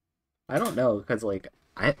 I don't know, because like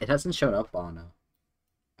it hasn't shown up on.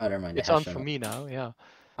 Oh, never mind. It's it has on shown for up. me now, yeah.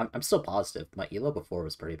 I'm still positive. My elo before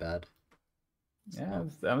was pretty bad. Yeah,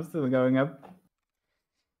 I'm still going up.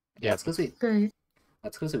 Yeah, it's because we. Great.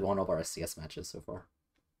 That's because we won all of our SCS matches so far.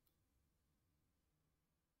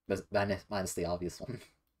 Minus the obvious one.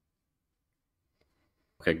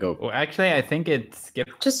 Okay, go. Well, actually, I think it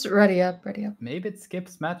skipped. Just ready up. Ready up. Maybe it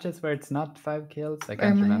skips matches where it's not 5 kills. I Where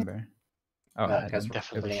can't am I? remember. Oh, Yeah, I guys, don't-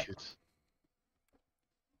 Definitely Yeah. should.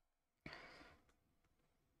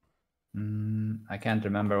 I can't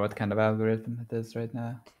remember what kind of algorithm it is right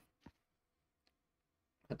now.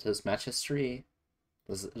 But does match history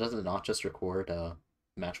does it not just record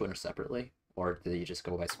match winners separately, or do you just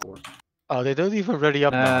go by score? Oh, they don't even ready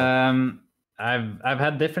up now. I've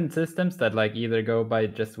had different systems that like either go by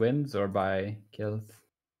just wins or by kills.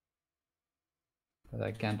 But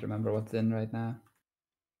I can't remember what's in right now.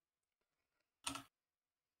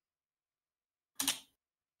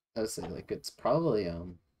 I would say like it's probably I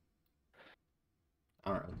don't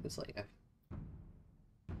know. It's like I'm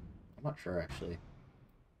not sure actually.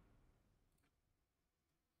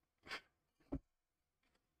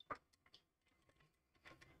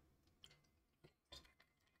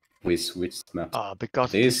 We switched maps. Because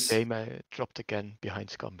of This- this game I dropped again behind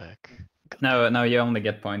Scumbag. No, you only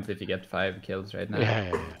get points if you get 5 kills right now.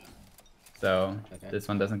 Yeah. So Okay. this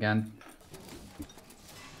one doesn't count.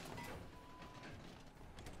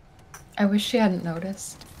 I wish she hadn't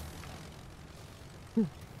noticed.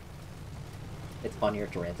 It's funnier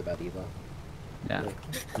to rant about Evo. Yeah.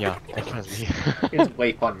 Yeah, definitely. It's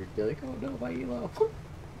way funnier to be like, oh no, my Evo.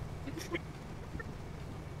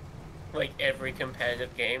 Like every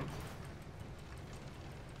competitive game.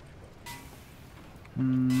 I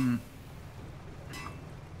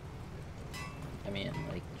mean,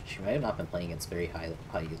 like she might have not been playing against very high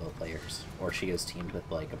elo players, or she is teamed with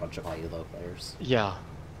like a bunch of high elo players. Yeah.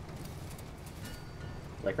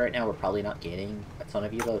 Like right now, we're probably not gaining a ton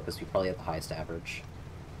of elo because we probably have the highest average.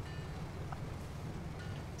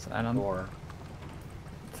 So I don't. Or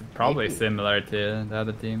It's probably maybe. similar to the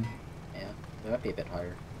other team. Yeah, it might be a bit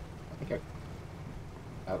higher. I think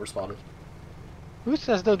I overspotted. Who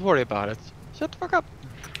says don't worry about it? Shut the fuck up.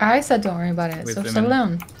 I said don't worry about it, With so women. settle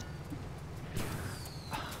down.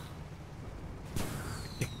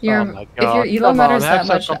 Your, Oh my if your god. elo Come matters on, that have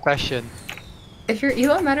some much, compassion. if your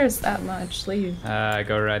elo matters that much, leave.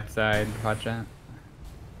 Go right side, watch out.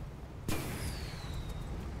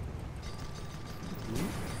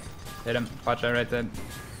 Hit him, watch out right side.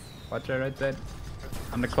 Watch out right side.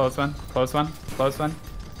 On the close one, close one, close one.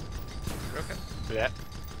 Broken. Yeah.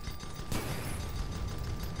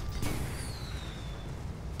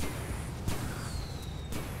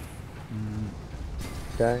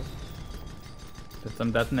 Okay. Put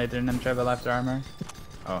some detonator in them, travel after armor.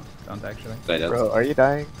 Oh, don't actually. They did. Bro, are you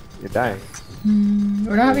dying? You're dying.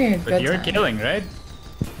 We're not having a But good you're time. killing, right?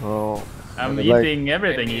 Oh. I'm but, like, eating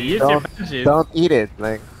everything. You use your badges. Don't eat it.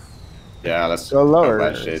 Like, Yeah, let's go lower.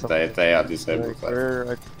 bad or shit. something. They are disabled. Like, we're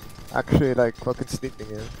like, actually like fucking sleeping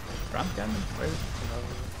here. Front cannon.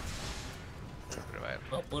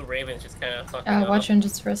 Well, Blue Raven's just kind of fucking Watch him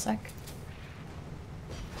just for a sec.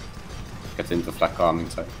 Get into flak arming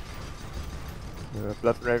side.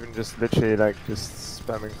 Blood Raven just literally like just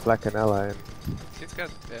spamming flak and ally. And She's got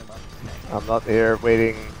I'm not here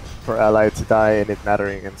waiting for ally to die and it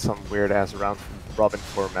mattering in some weird ass round robin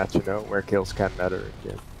format, you know, where kills can matter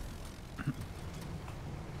again.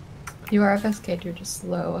 You are FSK'd, you're just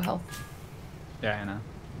low health. Yeah, I know.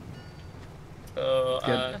 So,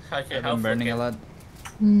 Good. how's your I've health been burning looking? a lot.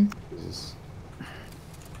 Jesus.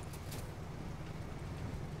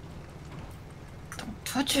 Don't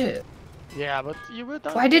touch it. Yeah, but you were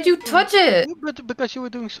down Why did you touch it? But because you were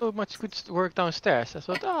doing so much good work downstairs, I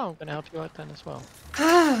thought, oh, I'm gonna help you out then as well.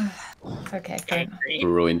 Okay, fair enough.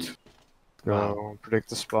 Ruined. Go predict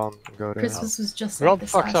the spawn. Go there. Christmas was just like Rob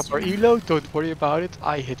this fucks last up our year. elo, don't worry about it.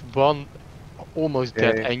 I hit one almost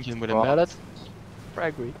dead Okay, engine with a well. mallet.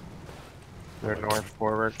 Frag weed. They're north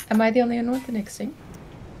forward. Am I the only one with an extinct?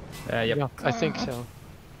 Yep. Yeah, I think so.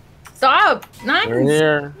 Stop! Nice! We're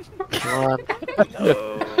here. Come on.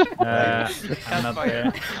 I'm not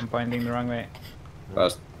there. I'm pointing the wrong way.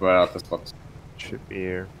 First, we're at the spot. Should be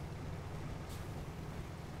here.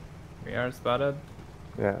 We are spotted.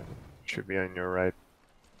 Yeah, should be on your right.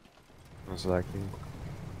 Most likely.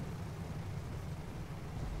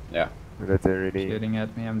 Yeah. That they really. Shooting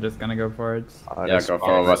at me. I'm just gonna go forwards. Yeah, go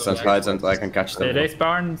forwards and slides and I can catch them. They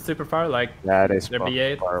spawn super far, like Yeah, they they're spawn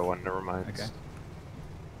B8. far one. Never mind. Okay.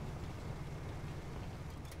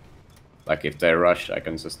 Like if they rush, I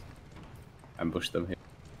can just ambush them here.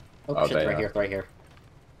 Oh, Oh, shit, they right are. here, right here.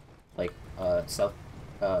 Like,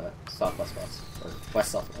 southwest west. Or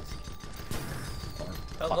west southwest. Or,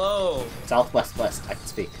 Hello! southwest west, I can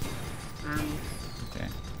speak. Okay.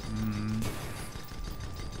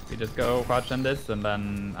 We just go watch on this and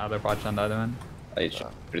then other watch on the other one. It's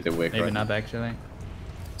pretty weak Maybe right not actually.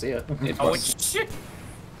 See ya. It Oh, was. shit!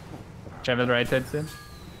 Travel right side soon.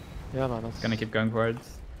 Yeah, man, that's Gonna keep going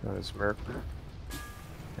forwards. That is Merc.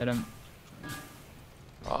 Hit him.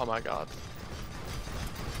 Oh my god.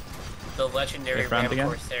 The legendary Okay, front Ram again?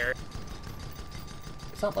 Corsair.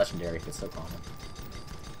 It's not legendary, it's so common.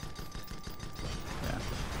 Yeah.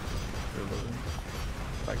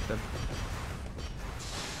 Like that.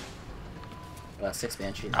 6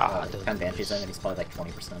 Banshees, Ah, 10 Banshees in, and he's probably like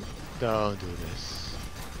 20%. Don't do this.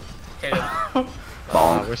 Hit him.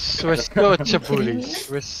 Bonk. We're such a bullies.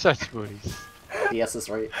 We're such bullies. DS is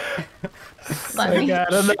right. Let me. I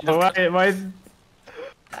don't know why is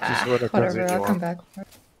what it Whatever, turns I'll into come back.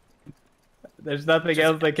 there's nothing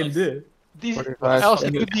else they can do. These 45 else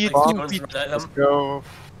seconds. could be Spawn. Don't run at Let's him. go.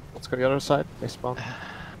 Let's go the other side. They spawn.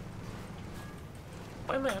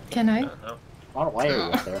 Why am I up Can I? here? I don't know. I don't know why are you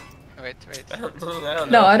up there. Wait. I don't know.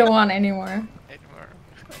 No, I don't want any more. Anymore.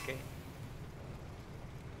 Okay.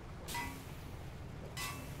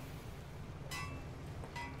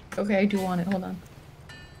 Okay, I do want it. Hold on.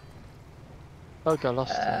 Okay, I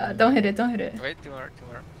lost. Don't hit it. Don't hit it. Wait, two more.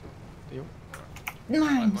 You? One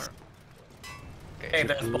more. Nice. Hey,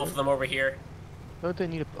 there's both of them over here. Don't they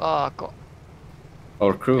need a... Ah, god.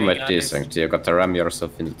 Our crewmate Hey, guys. decent. You gotta ram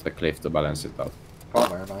yourself into the cliff to balance it out. Oh,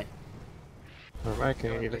 where am I? Alright,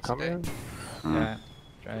 can you even come here? Yeah.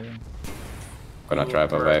 Driving. Gonna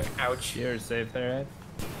drive away. Ouch. You're safe there, right?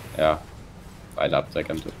 Yeah. I'd up take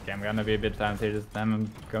him to. Okay, I'm gonna be a bit fancy this time.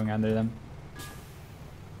 I'm going under them.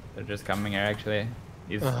 They're just coming here actually.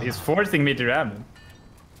 He's forcing me to ram him.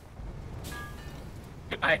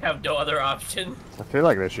 I have no other option. I feel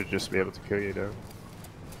like they should just be able to kill you though.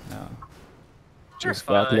 No. You're Choose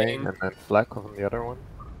flat lane fine. and then flag on the other one.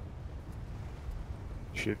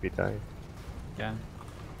 Should be dying. Yeah.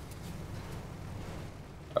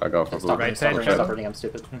 I go for blue. Right Stop side, burning, Shadow. stop burning, I'm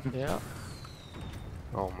stupid. Yeah.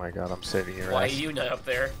 Oh my god, I'm saving your Why are ass. you not up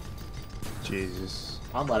there? Jesus.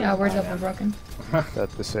 I'm letting Yeah, him we're die, double man. broken.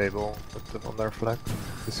 That disable with the on their flag.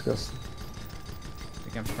 Disgusting.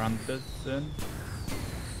 We can front this soon.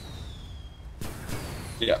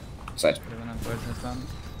 Yeah, side. We have an unfortunate one.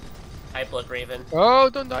 High blood raven. Oh,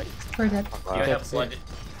 don't die. We're dead. You Wow. have blood.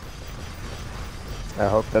 I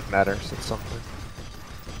hope that matters at some point.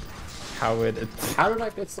 How would it? How did I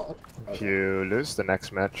get salt? If you lose the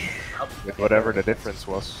next match, with Okay, whatever fair the enough. difference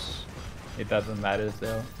was, It doesn't matter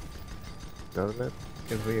still, doesn't it?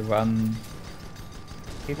 because we won.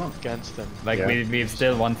 He won. Against them. Like Yeah. we've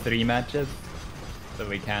still won 3 matches, so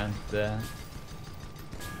we can't. Won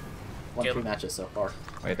Kill 3 him. matches so far.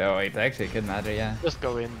 Wait, oh, it actually could matter, yeah. Just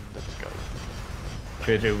go in. Let's go.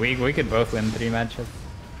 True. We could both win 3 matches.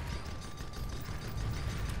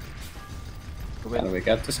 Can we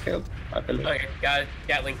get this kill? I believe. Okay, got it.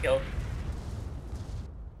 Gatling kill.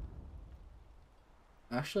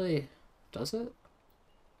 Actually, does it?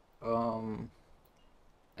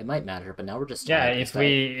 It might matter, but now we're just Yeah, tied.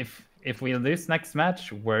 if we lose next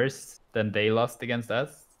match worse than they lost against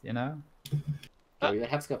us, you know. So we would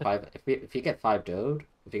have to get 5. If you get 5 doed,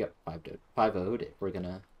 if you get 5 owed, we're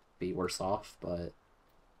gonna be worse off. But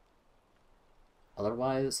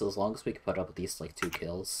otherwise, as long as we can put up at least like 2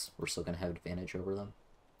 kills, we're still gonna have advantage over them.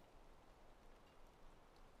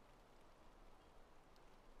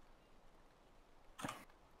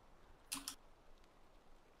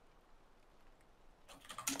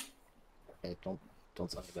 Okay, don't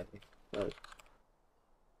tell anybody. But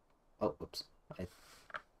oh, whoops.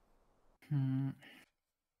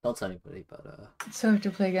 Don't tell anybody. But So we have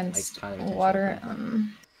to play against paying attention, water. okay.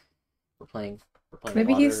 we're playing.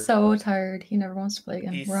 Maybe water. he's so tired he never wants to play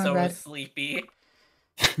again. He's We're on so red. sleepy.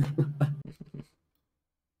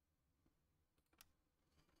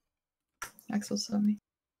 Axel saw me.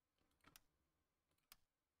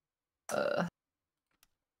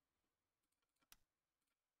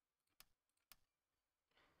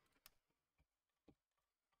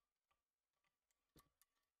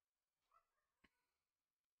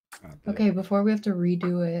 Okay, before we have to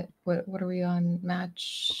redo it, what are we on?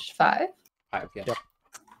 Match 5? 5, yeah. Yep.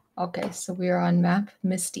 Okay, so we are on map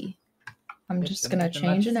Misty. I'm just gonna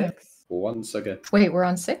change it now. Once again. Wait, we're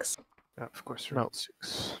on 6? Yeah, of course we're on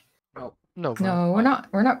 6. No. No, we're not.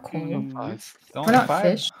 We're not Kohl. Five. We're not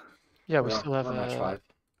Fish. Yeah, we We're still on have match 5.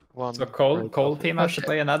 one. So Kohl break Kohl off. team Oh, has to shit.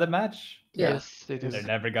 play another match. Yeah. Yes, they do. They're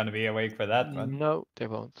never gonna be awake for that one. No, they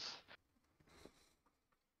won't.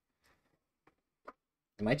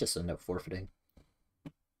 They might just end up forfeiting.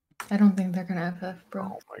 I don't think they're gonna FF, bro.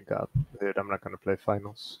 Oh my god. Dude, I'm not gonna play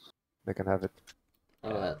finals. They can have it.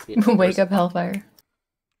 Wake up, Hellfire.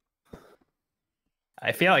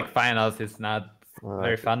 I feel like finals is not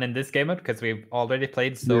very fun in this game mode because we've already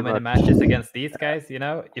played so Yeah, many but- matches against these guys. You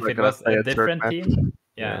know, if We're it gonna was play a a third different match. team,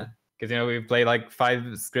 Yeah. yeah, because you know we played like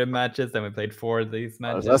 5 scrim matches, then we played 4 of these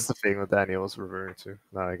matches. That's the thing that Daniel was referring to.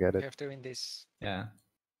 Now I get We it. have to win this. Yeah,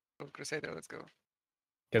 Go Crusader, let's go.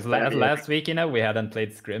 because Yeah. last week, you know, we hadn't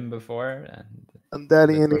played scrim before, and And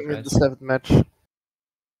Danny Bit in the refresh. 7th match.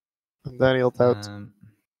 And Daniel out.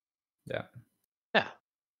 yeah.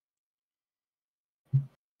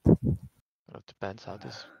 Well, it depends how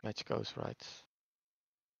this match goes, right?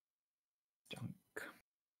 Junk.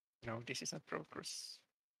 No, this is not progress.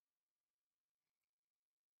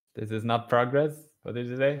 This is not progress. What did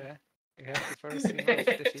you say? Yeah, you have to first win off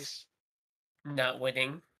the fish. Not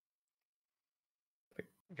winning.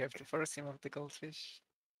 You have to first him off the goldfish.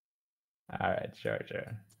 All right, sure.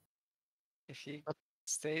 If he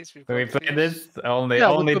stays with So we play goldfish, this only Yeah,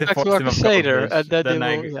 we'll only go to back force to our him off Crusader, goldfish, and then then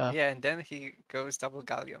they I will, yeah. yeah, and then he goes double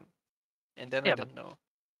galleon, and then Yeah, I don't know.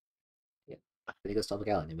 If he goes double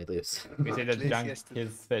gallon, and we lose. we see At that least he junk has to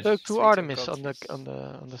his fish. So Switch to to Artemis on goldfish.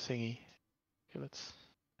 the thingy. Okay, let's.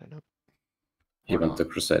 I don't know. He went to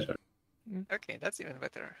Crusader. Okay, that's even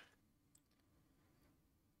better.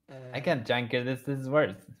 I can't junk it. This is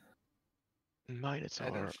worse. Minotaur. I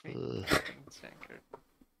don't think Ugh. I can Janker.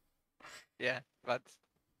 Yeah, but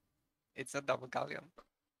it's not double galleon,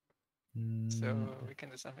 so we can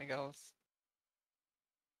do something else.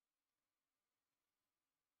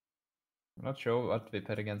 I'm not sure what we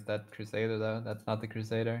put against that Crusader though. That's not the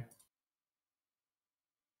Crusader.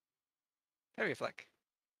 Heavy flag.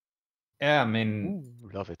 Yeah, I mean, Ooh,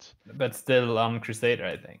 love it. but still on Crusader,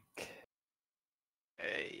 I think.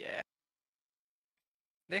 Yeah.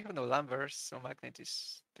 They have no lumbers, so magnet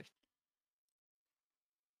is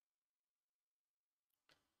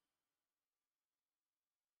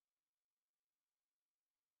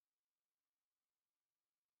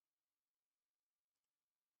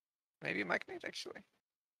Maybe Magnet actually.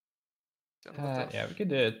 Yeah, we could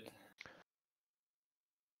do it.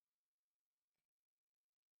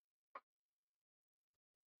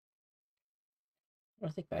 I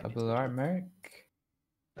think Magnet's Double armor.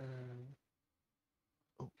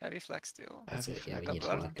 Heavy flag still. That's it. Yeah, we need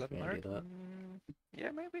Double flag if we're gonna do that. Yeah,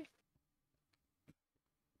 maybe.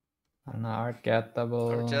 And art get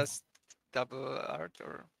double. Or just double art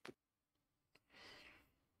or.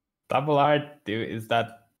 Double art. Do you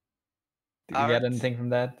get anything from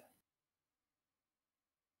that?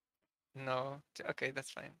 No. Okay, that's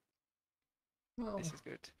fine. Well, this is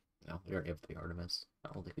good. No, we already have 3 Artemis.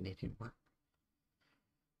 I don't think we need 2 more.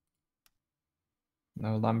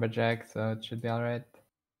 No lumberjack, so it should be alright.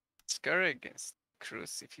 Scurry against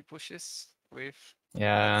Cruz if he pushes with.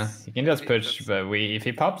 Yeah, he can just push, but if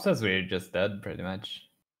he pops us, we're just dead pretty much.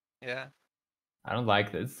 Yeah. I don't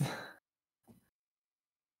like this.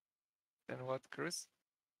 Then what, Cruz?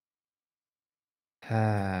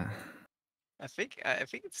 I think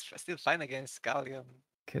it's still fine against Galleon.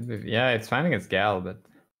 Could be, yeah, it's fine against Gal, but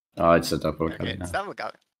oh, it's a double Okay, it's double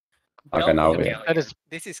Galleon. Okay, now we. That is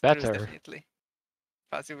This is better. Cruz definitely.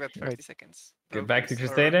 Passive at 30 seconds. Go back to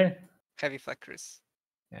Cruz or Crusader. Heavy flag Cruz.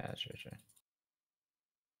 Yeah, sure.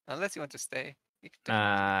 Unless you want to stay. You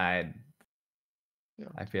can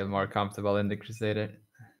I feel more comfortable in the Crusader.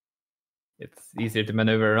 It's easier to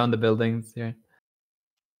maneuver around the buildings here.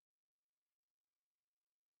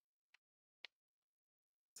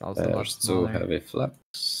 It's also There's 2 heavy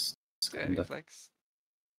flags. Heavy flags.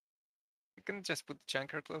 You can just put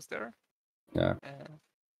Junker close there. Yeah.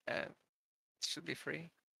 And it should be free.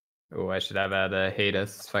 Oh, I should have had a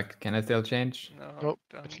Hades. Fuck, can I still change? No, Nope,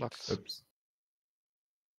 don't. it's locked. Oops.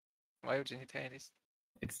 Why would you need Hades?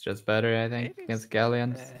 It's just better, I think, against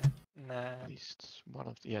Galleons. Nah. At least one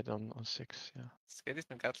of the on 6, yeah. Get this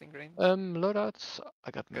no Gatling range. Loadouts.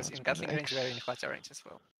 I got because in notes Gatling on range we are in X. Hwacha range as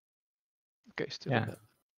well. Okay, still Yeah.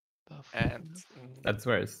 buff. And That's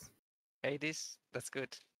worse. Hades, that's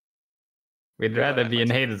good. We'd rather be in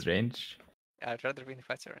Hades range. I'd rather be in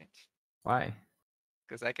Hwacha range. Why?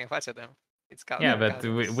 Because I can Hwacha them. It's Gal Yeah, but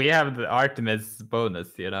we have the Artemis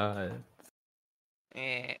bonus, you know.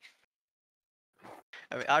 I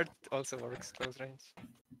mean, art also works close range.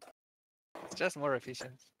 It's just more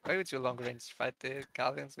efficient. Why would you long range fight the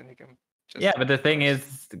Galleons when you can just... Yeah, but the thing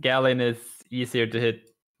is, Galleon is easier to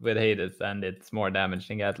hit with Hades, and it's more damage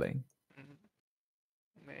than Gatling.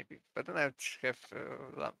 Maybe, but then I'd have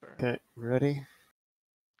Lumber. Okay, ready?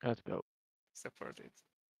 Let's go. Support it.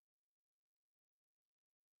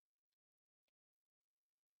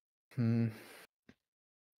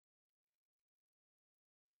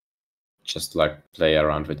 Just like play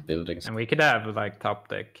around with buildings. And we could have like top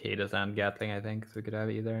deck Hades and Gatling, I think. So we could have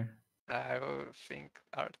either. I would think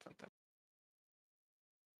art on them.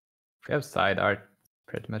 If we have side art,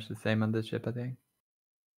 pretty much the same on this ship, I think.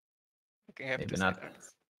 You can have Maybe two not. side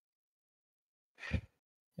arts.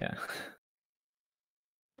 Yeah.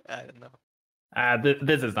 I don't know.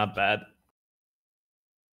 This is not bad.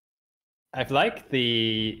 I've liked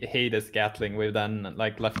the Hades Gatling we've done,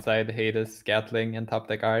 like left side Hades Gatling and top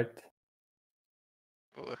deck art.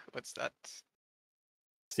 Ooh, what's that?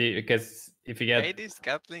 See, because if you get Hades,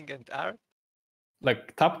 Gatling, and art?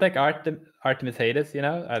 like top deck Artemis Hades, you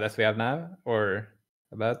know, as we have now, or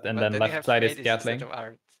about, and But then you left have side is Hades Gatling. instead of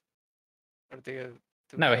art. Or do you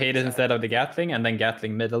do No, Hades art? instead of the Gatling, and then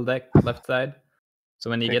Gatling middle deck left side. So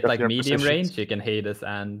when you Think get of like your medium positions. range, you can Hades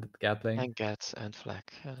and Gatling. And Gats and Flag.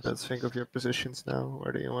 Yeah, Let's think of your positions now.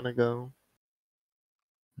 Where do you want to go?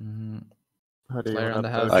 How do you Flare on want the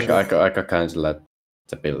to house. I could kind of let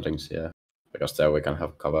the buildings, yeah. Because there we can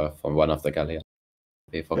have cover from one of the galleons.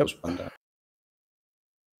 We focus on that.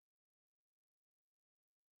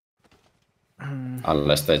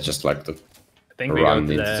 Unless they just like to I think we run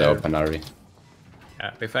go into to the open area.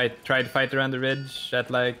 Yeah, if I try to fight around the ridge at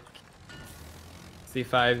like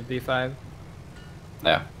C5, D5.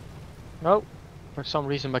 Yeah. No, for some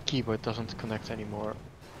reason my keyboard doesn't connect anymore.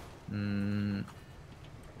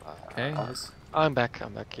 Okay. I'm back,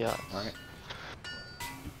 yeah. Alright.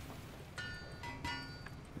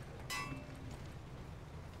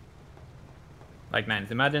 Like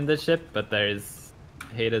nines. Imagine this ship, but there's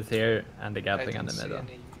Hades here and the Gatling on the middle.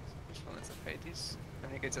 Any influence of Hades. I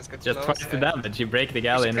think it just got Just close, twice the damage. You break the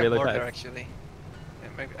Galleon we should have really mortar, fast. actually. Yeah,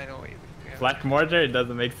 maybe, I know we have... Flat mortar, it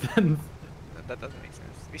doesn't make sense. That doesn't make sense.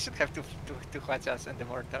 We should have two Hwachas and the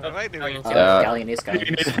mortar. Why do we? Galleon is You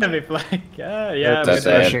need Galleon. heavy flag. Yeah, They're that's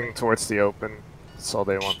pushing towards the open. That's all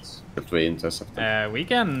they want. Should we intercept them? we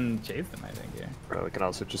can chase them, I think, here. Or we can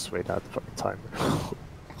also just wait out the fucking timer.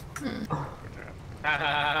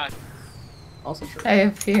 Also true. I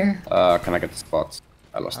have fear. Can I get the spots?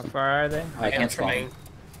 I lost How them. far are they? I can't spot remain. them.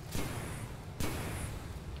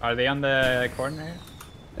 Are they on the corner?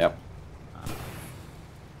 Yep.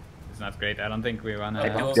 It's not great. I don't think we wanna.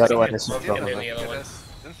 Like, The other one is yeah, in front of the them. other one.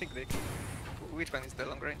 Don't think they. Which one is the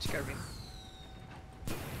long range carbine?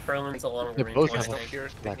 Furlan's a long They range. both one, I have think. Here,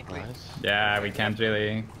 black technically. eyes. Yeah, we can't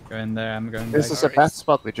really go in there. I'm going This back. is a bad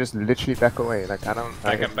spot. We just literally back away. Like I don't.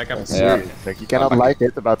 Back up, back up. Serious. Like you cannot back like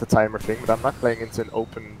it about the timer thing, but I'm not playing into an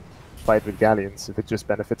open fight with galleons if it just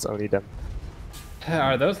benefits only them.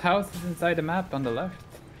 Are those houses inside the map on the left?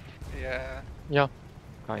 Yeah. Yeah.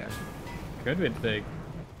 Kind of. Good with the. Yeah,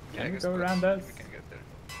 I Can we guess go around us? We can get there.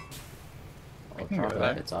 Oh, can go crap,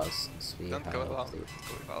 there. it's us. So we Don't have go along. the- Go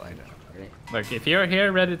with all either. Right. Look, if you're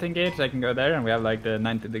here ready to engage, I can go there, and we have like the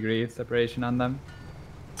 90-degree separation on them.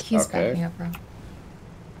 He's Okay. backing up, bro.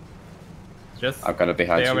 Just I'm gonna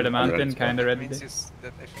behind stay you. over the I'm ready mountain, to go. kind of That ready. means you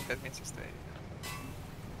I think that means you stay.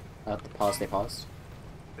 The pause, they pause.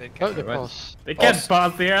 They Oh, can. the What? pause. They can't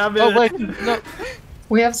pause here. I'm Oh wait, no.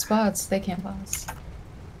 We have spots. They can't pause.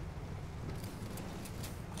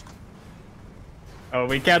 Oh,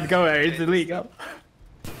 we can't go there. It's illegal.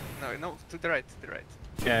 No, to the right, to the right.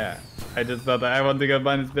 Yeah, I just thought I want to go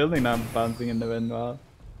behind this building. Now I'm bouncing in the wind wall.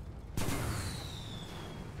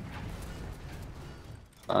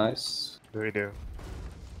 Nice. What do we do?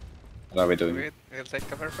 What are we doing? We'll take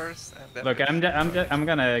cover first, and then. Look, I'm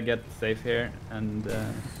gonna get safe here, and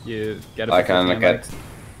you get a I can position get.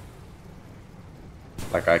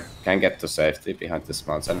 Like I can get to safety behind this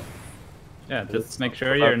mountain. Yeah, just make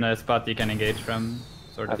sure you're in a spot you can engage from.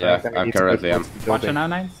 Sort of. Yeah, think I I'm need to go currently towards the Watch it building. now,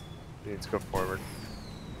 Nines. You need to go forward.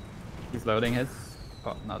 He's loading his.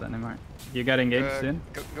 Oh, not anymore. You got engaged soon.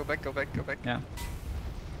 Go back, go back, go back. Yeah.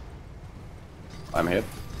 I'm hit.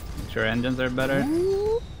 Make sure engines are better.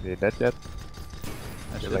 Need that yet?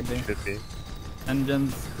 That Feel should like be. it should be.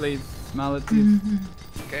 Engines, please. Smell it, please.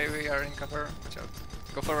 Okay, we are in cover. Watch out.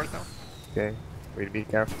 Go forward now. Okay. We be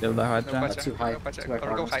careful. Still the hard No, jump. Pacha, Too high, no, Pacha. too high Or go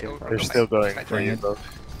farmers, high. too Or high They're go still high. going High for drive. you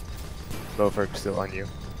both. Both still on you.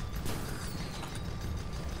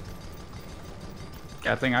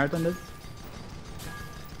 Gatling art on this.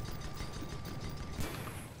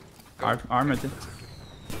 Armor too.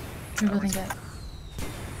 You're building that.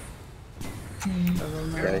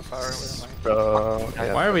 We're too far.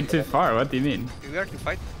 Yeah. Why are we too far? What do you mean? We are to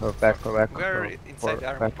fight. Go back, go back. We are go inside the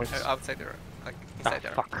army. backwards. Outside the like inside the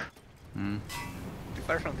army. Fuck. Hmm. Too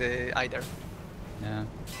far from the either. Yeah.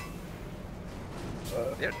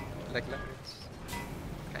 They're like language.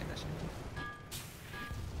 Kinda shit.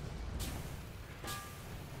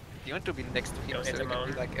 You want to be next to him Don't so hit you him can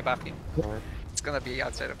be on. like above him. Alright. It's gonna be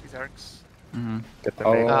outside of his arcs. Mm-hmm. Get the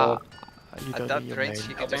Oh. main. You At don't that need your range, main.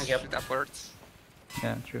 he can I'll just bring shoot upwards.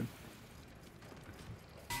 Yeah, true.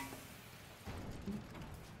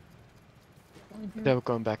 They were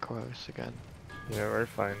going backwards again. Yeah, we're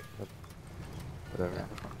fine. But whatever. Yeah.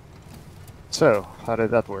 So, how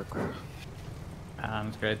did that work?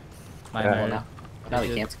 It's great. Yeah. Well, Minor. now we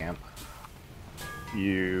Good. can't scam.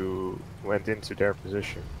 You went into their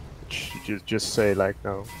position. Just say like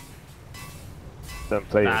no. Don't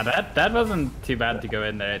play Nah, it. that wasn't too bad to go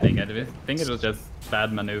in there. I think it was just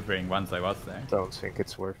bad maneuvering once I was there. Don't think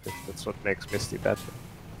it's worth it. That's what makes Misty better.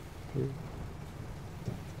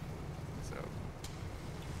 So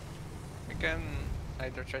we can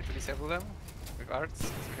either try to disable them with arts,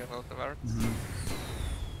 because we have a lot of arts. Mm-hmm.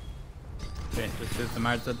 Okay, just shoot some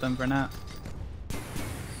arts at them for now.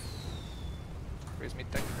 Where's mid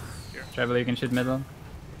tech? Here. Traveler, you can shoot middle.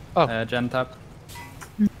 Oh. Gen top.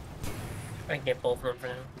 I can get both of them for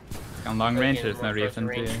now. On long Like range, in there's no more closer reason to.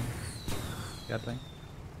 range. Gatling.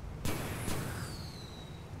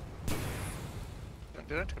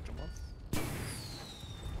 Did I have to move?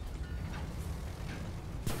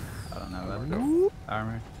 I don't know about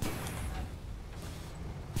armor.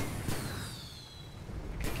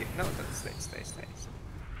 Okay, no, stay.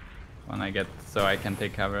 When I get so I can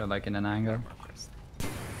take cover like in an angle. First.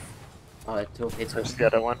 Oh, it's Where's the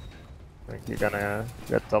other one? I think you're gonna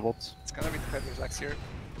get doubled. It's gonna be too heavy relax here.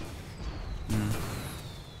 Mm.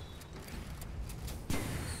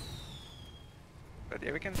 But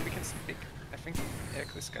yeah, we can speak. I think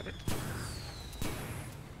Chris got it.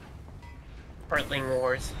 Partling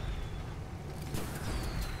Wars.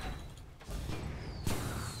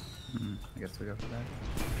 I guess we go for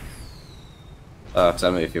that.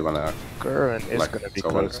 Tell me if you wanna. Gurren is Like, gonna be go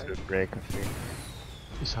close on. to the break, I think.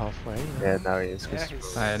 He's halfway. Yeah, now he is. Yeah,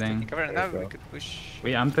 he's Fighting. taking cover, and There now you we go. could push.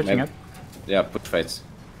 I'm pushing Maybe- up. Yeah, put fates.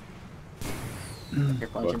 Your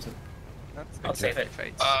punch into Not I'll save it.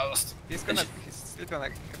 Fights. He's still gonna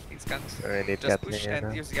have his scans. I need Just Gatling push here and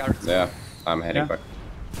now. use the arts. Yeah, I'm heading Yeah. back.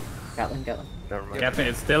 Gatling. Never mind. Gatling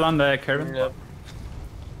is still on the curve. No.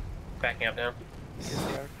 Backing up now. Use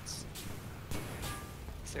the arts.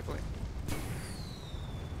 Safely.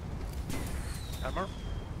 Armor.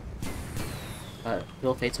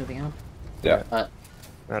 Bill Fate's moving out. Yeah.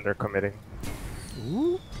 And they're committing.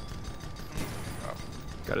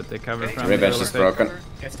 Gotta take cover Okay. from Revenge the is broken.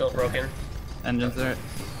 You're still broken. Engines are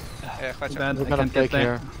Yeah, watch too out. bad. We're I gonna can't get take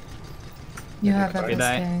there. here. You have We FSK.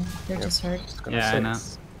 die. They're Yep. just hurt. Yeah, I know.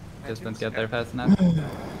 Just don't get there fast enough.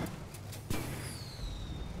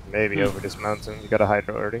 Maybe over this mountain. You got a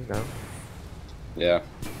Hydra already? No? Yeah,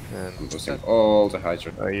 And I'm boosting all the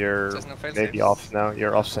Hydra. you're Just no fail maybe safes. off now.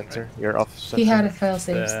 You're off center. You're off center. He had a fail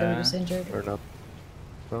saves. They were just Uh, injured. Or not?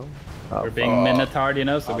 No? We're Oh, being Minotaur, you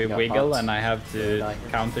know, so Oh, we we got wiggle pots. and I have to Die here.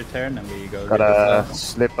 counter turn and we go gotta really slow.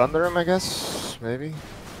 slip under him, I guess? Maybe?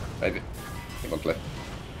 Maybe. He won't play.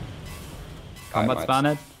 Combat might. spawn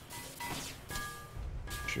it.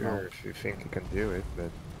 Sure, if you think you can do it, but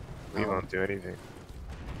we won't do anything.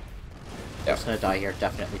 Yeah. Just gonna die here.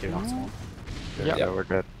 Definitely do not spawn. Yeah. Yeah, we're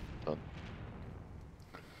dead.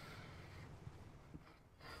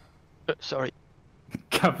 Sorry.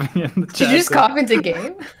 Coughing in the Did you chat. just cough into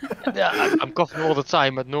game? Yeah, I'm coughing all the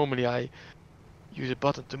time, but normally I use a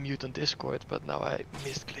button to mute on Discord, but now I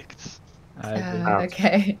misclicked. I see.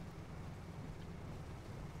 Okay.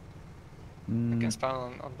 You Mm, can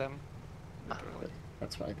spawn on them. Literally.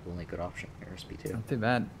 That's probably the only good option here. Is B2. not too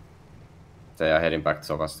bad. They are heading back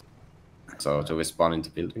to us. So do we spawn into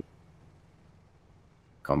building?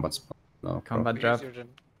 Combat spawn? No. Combat It's drop. easier than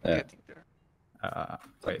Yeah. getting there.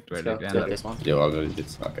 Wait, where Let's go. did you Let's end go up? this one. You already did.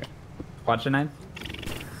 Okay. Watch the 9.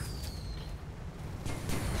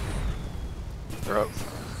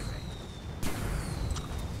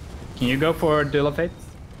 Can you go for Duel of Fates?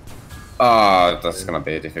 That's gonna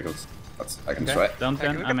be difficult. But I can try. Don't Okay,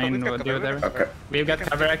 run. we I can mean, cover, we can do cover, whatever. Okay. We've got We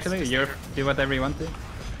can cover take actually. this You step. do whatever you want to.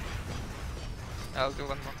 I'll do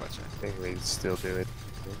one more watcher. I think we still do it.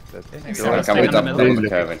 But Maybe So I'll let's Can take we on the double middle. really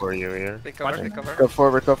Kevin? looking for you here. They cover, Watch they it. cover. Go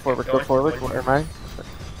forward, go forward, go Going, forward. going. Where am I?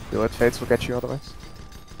 Do it, Fates will get you otherwise.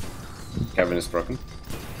 Kevin is broken.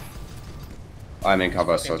 I'm in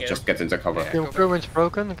cover, so Thank you. just get into cover. Yeah. Your Go Kerwin's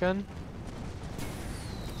broken again.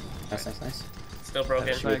 Nice. Still broken.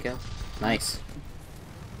 That's Should we kill? Nice.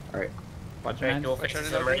 Alright. Watch the Alright, 9. dual Watcher fixes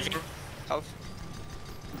is okay. emerging. Half.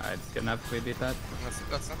 Alright, it's good enough. We beat that.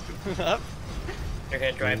 That's not good enough. They're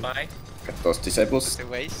gonna drive by. Get those It's disables. a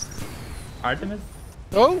waste. Artemis?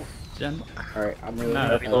 Oh! Gen? Alright, I'm really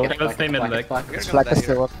No, get we'll back, stay mid leg. We're This gonna flag die is here.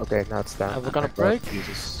 still up. Okay, now it's down. We're gonna Oh, break.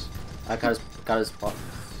 Jesus. I got his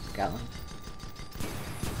Gatling.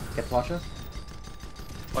 Get the watcher.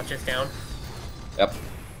 Watch us down. Yep.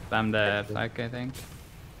 Spam the flag, I think.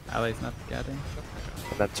 Ally's not getting.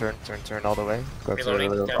 And then turn all the way. Go to the Reloading,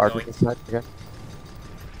 little down Arctic side again.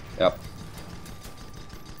 Yep.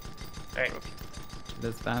 Alright.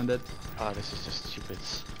 Just spammed it. Ah, this is just stupid.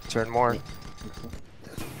 Turn more.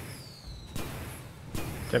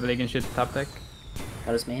 Triple League can shoot top deck.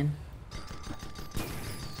 Got his main.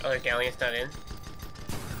 Other galleon's not in.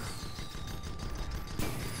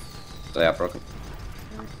 They are broken.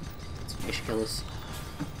 He should kill us.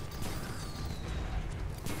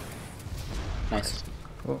 Nice.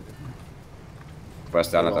 Cool. Where's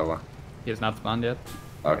the another one? He's not spawned yet.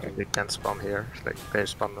 Okay. They can spawn here. Like they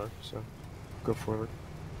spawn there, so go forward.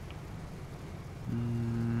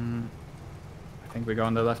 I think we go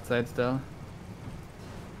on the left side still.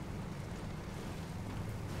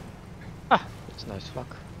 It's nice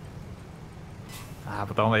fuck.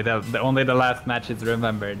 But only the last match is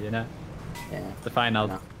remembered, you know? Yeah. The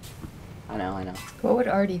final. I know. What would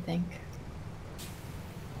Artie think?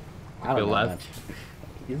 I don't Feel know left. much.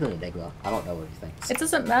 He's an enigma. I don't know what he thinks. It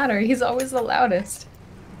doesn't matter. He's always the loudest.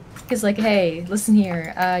 He's like, hey, listen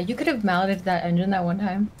here. You could have malleted that engine that one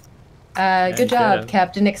time. you Good job, could've.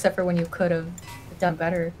 Captain, except for when you could have done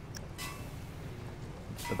better.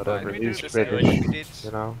 Whatever, We do he's the same British, like we did.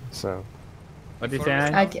 you know. So What do you For say?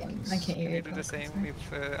 us. Ai? I can't hear We you. do the same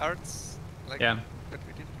with arts, like Yeah. that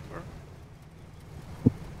we did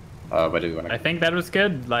before. Where do we wanna I go? think that was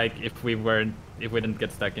good. Like if we didn't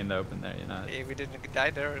get stuck in the open there, you know. If we didn't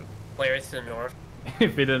die there, Players to the north.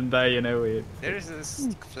 If we didn't die, you know, there is this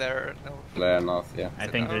flare. No, Flare north, yeah. I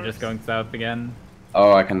think they're just going south again.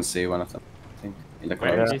 Oh, I can see one of them. I think in the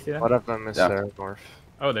Where? clouds. Did you see that? one of them is Yeah. north.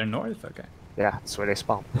 Oh, they're north. Okay. Yeah, that's where they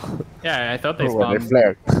spawn. Yeah, I thought they Oh, well, spawned. they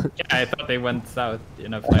flared. Yeah, I thought they went south. You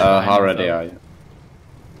know. flared behind How us, ready so- are you?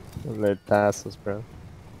 They pass us, bro.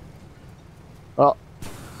 Oh,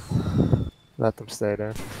 let them stay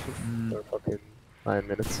there. Mm. For fucking 9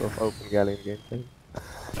 minutes of open galleon gameplay.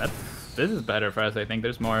 This is better for us, I think.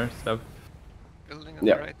 There's more stuff. Building on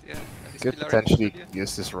Yeah. the right, yeah. And this Could pillar potentially studio.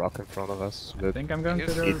 use this rock in front of us. I But think I'm going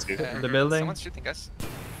to Use, the building. Someone's shooting us.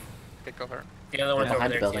 Take cover. The other one's over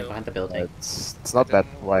Behind the there building, too. behind the building. it's not that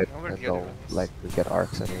don't know- wide, know where and the other they'll one is. likely get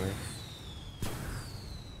arcs anyway.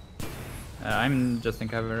 I'm just in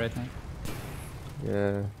cover right now.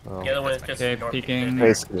 Yeah. Oh. The other one is just Okay, north. peeking,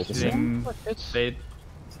 Basically the same. shooting, fade.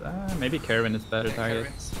 Maybe Kerwin is better Yeah, target.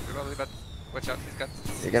 Kerwin's probably, but watch out, he's got.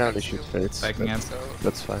 You can only shoot skill. fates. Backing up. So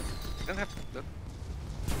That's fine. you don't have to look.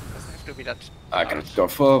 Doesn't have to be that. I can harsh. go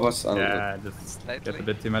forwards and Yeah, just Slightly. get a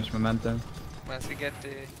bit too much momentum. Once we get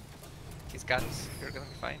his guns, you're gonna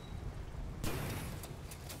be fine.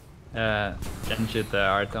 Can shoot the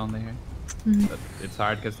art only here. Mhm. But it's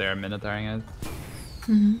hard because they are minotauring us.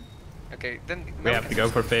 Mhm. Okay, then We now have can to go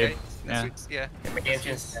switch, for okay? fade, Let's yeah. switch, yeah. The Let's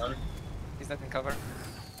engine's switch. down. He's not in cover.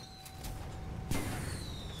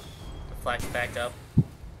 The flag's backed up.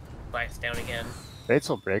 Flag's down again. Fates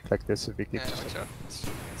will break like this if we keep. Watch out. That's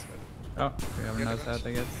good. Oh, we have a Good nose advantage. out,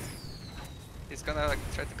 I guess. He's gonna like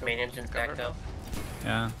try to go. Main engine's cover backed now. up.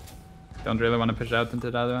 Yeah. Don't really want to push out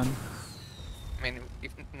into the other one. I mean,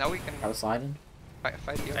 if now we can Outside. fight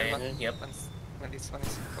the Side other one. engine, yep. When this one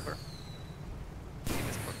is in cover. See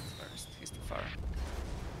this spot first. He's too far.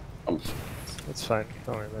 That's fine.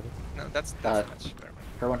 Don't worry about it. No, that's Uh, much better.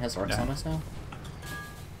 Everyone has orcs Yeah. on us now.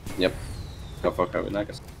 Yep. Go for Kerwin, I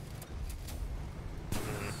guess.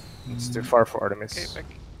 It's too far for Okay, Artemis. back.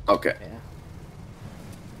 Okay, Yeah.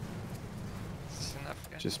 This is enough.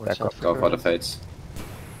 Yeah. Just Watch back out up. for go for the Kerwin. fates.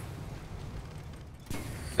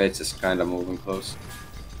 Fates is kinda moving close.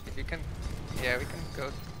 If you can, yeah, we can go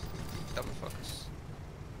double focus.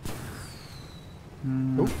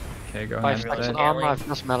 Okay, go 5 ahead. stacks with on that. armor, I've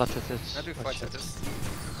just melted it. Not do Oh, fight, shit. just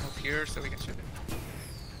move here so we can shoot him.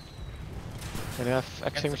 Can you have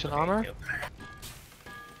extinguisher armor?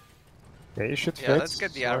 Yeah, you should Yeah, let's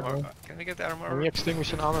get the Fates. armor. Can we get the armor? Can we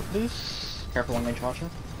extinguish an armor, please? Careful long range watcher.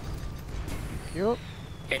 Thank you.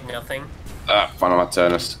 Hit nothing. One of my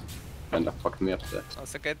turners. End up fucking me up there.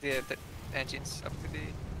 Also get the engines up to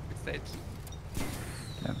the stage.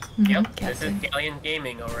 Mhm, Yep, this is Captain. Galleon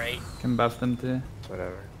Gaming, alright. Can buff them too.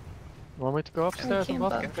 Whatever. Want me to go upstairs and can't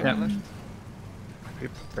buff? buff Can Yeah. we left? Be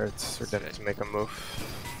prepared for them to make a move.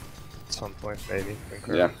 At some point, maybe.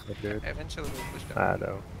 When Yeah. Kerwin will do it. Eventually we'll push them. I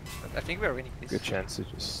know. But I think we're winning this. Good chance to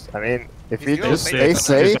just. I mean, if If we you just all stay Fates-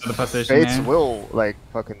 safe, Just out of position, Fates yeah. will like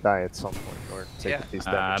fucking die at some point or take Yeah. a piece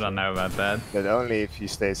I damage. don't know about that. But only if you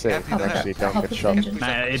stay safe, have you to actually help don't with get shot. vengeance.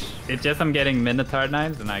 Nah, it's just I'm getting minotaur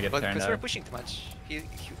knives and I get But turned because we're out. pushing too much.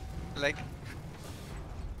 Like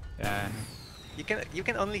Yeah. you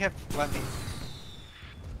can only have one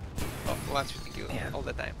shooting you all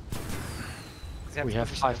the time. 'Cause you We to have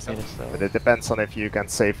position 5 yourself. minutes But though. it depends on if you can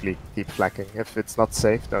safely keep flacking. If it's not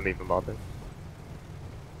safe, don't even bother.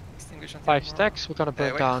 Extinguish on the 5 armor. stacks, we're gonna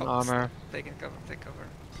burn wait, down hold, armor. Take cover, take cover.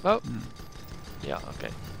 Oh! Mm. Yeah, okay.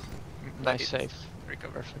 Like Nice it. save.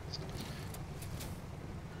 Recover. Perfect.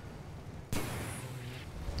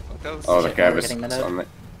 Those Oh, the Shit, cab we're is getting minute. on me.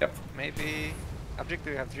 Yep. maybe Abject,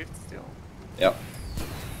 do you have drift still? Yep. You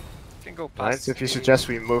can go Right? past. So if you the- suggest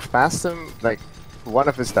we move past him, like one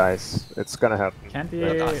of us dies, it's gonna happen. Can't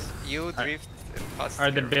Yeah. you... You drift past.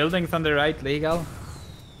 Are the your- buildings on the right legal?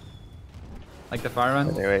 Like the far one?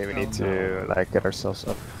 Anyway, we need Oh, to like get ourselves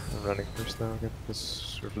up and running first now, get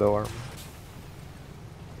this with low armor.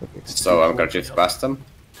 That makes So I'm gonna drift past them.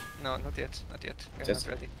 No, not yet, not yet. We're Just-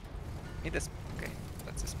 not ready. Need this. Okay,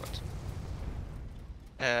 that's the spot.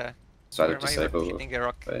 So I'll Whereami, disable. you're hitting a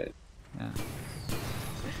rock. Wait. Yeah.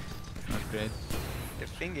 Not great. The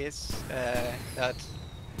thing is that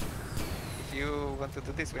if you want to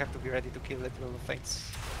do this, we have to be ready to kill little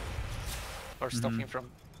things or stop Mhm. him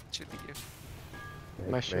from shooting you.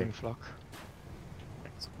 My shooting flock.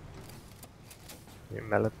 You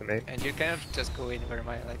mallet the main. And you cannot just go in where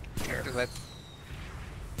my like you have to let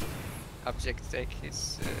Abject take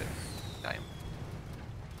his time.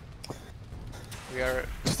 We are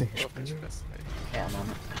Extinguish open blue. to us. Yeah, I'm on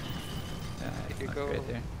it. Yeah, If it's you not go- great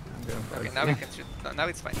here. I'm going for Okay, it. now we can shoot. No, now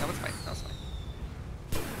it's fine. Now it's fine. Now it's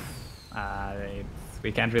fine.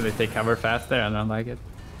 We can't really take cover faster, I don't like it.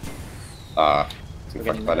 Too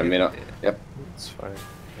fucked by the minute. Yep. It's fine.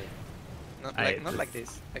 Not I- like not like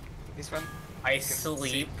this. Like this one. I You can see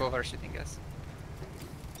sleep. overshooting us.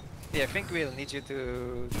 Yeah, I think we'll need you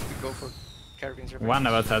to go for Carvin's revenge. One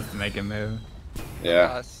of us has to make a move.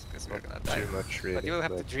 Yeah. Us, because we're gonna die. Too much really. But you will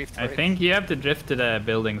have to but- drift for I it. think you have to drift to the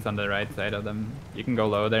buildings on the right side of them. You can go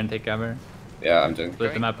low there and take cover. Yeah, I'm doing.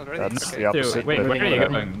 Split them up. Already? That's Okay. the opposite Wait, way where are you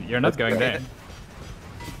around. going? You're not going Okay. there.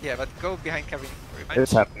 Yeah, but go behind Carvin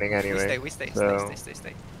It's happening anyway. We stay. so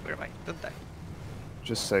Stay. Where am I? Don't die.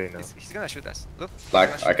 just so you know. He's gonna shoot us. Look. he's Like,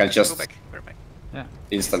 gonna shoot I can us. just- Go back. Where am I? Yeah.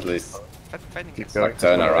 Instantly, Fighting Keep us. going. Like,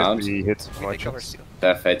 turn as long as around. we hit We take cover merchants. still.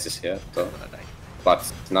 their fate is here, so, I'm gonna die.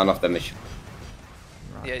 but none of them is.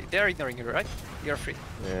 Yeah, they're ignoring you, right? You're free.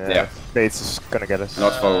 Yeah. Bates is gonna get us.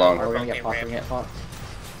 Not for long. We're gonna get Okay, popped. Ram. We're gonna get popped.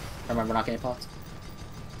 Remember, we're not getting popped.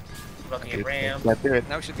 Looking at Ram. Can't do it.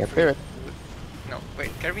 Now should be Can't free. do it. No,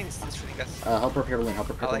 wait. Kervin is still shooting us. Help repair balloon. Help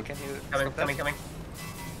repair Ally, balloon. can you Coming, stop that? coming.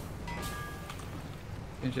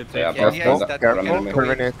 You should Yeah, take Yeah, both yeah, guys is are that- running can away. go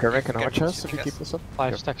in. Kervin can watch Kervin us if you should keep us. this up.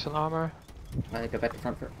 5 stacks in armor. Go back to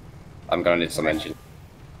front for. I'm gonna need some engine.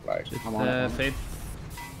 Like, Just I'm on it, I'm on it. fate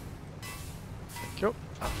Thank you.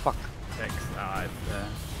 Oh, fuck. checks. Ah, it's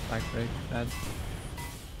back break. Bad.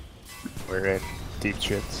 We're in deep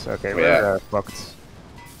shit. Okay, Yeah. we're fucked.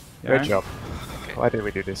 Great Yeah. job. Okay. Why did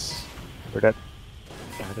we do this? We're dead.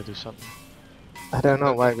 I had to do something. I don't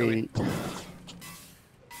know Go why in, go we.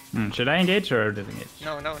 Should I engage or disengage?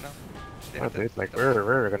 No. They're I dead. did. Like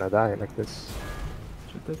we're gonna die like this.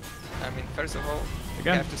 Shoot this. I mean, first of all, you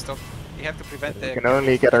Again. have to stop. You have to prevent We the. can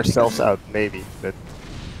only get ourselves out, maybe. But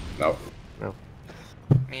no.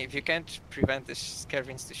 I mean, if you can't prevent the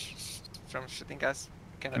Kervins from shooting us,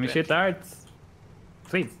 you cannot Can we do shoot anything. darts?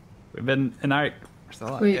 Please. We've been in arc. We're still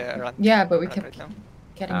alive. We, Yeah, yeah, but we run kept right now.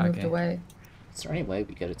 getting Ah, moved okay. away. Is there any way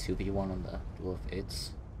we get a 2v1 on the Duel of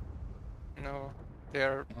Fates? No,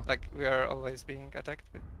 they're like we are always being attacked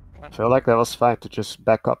with one. I feel like that was fine to just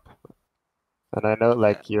back up. And I know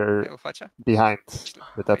like you're Facha. behind,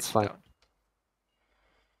 but that's Write it fine. down.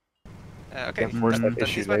 Okay, Can force that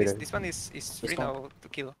issue later. this one is free This one? now to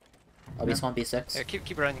kill. Oh, B1, B6.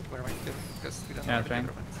 Keep running where am I still because we don't Yeah, have the trying.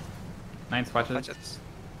 government. 9 swatches. Fachas.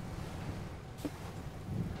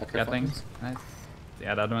 Okay, Gatling. focus. Nice.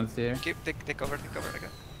 Yeah, the other one's here. Take cover again.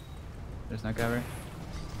 There's no cover.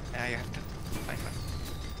 Yeah, you have to find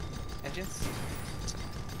one. Engines.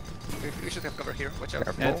 We should have cover here. Watch out.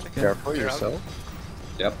 Careful, Yeah, it's good. careful They're out.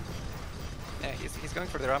 yourself. Yep. Yeah, he's going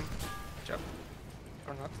for the ram. Watch out.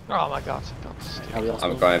 Or not. Oh my god. God. Oh, we lost I'm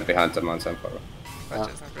balloon. going behind the mountain for.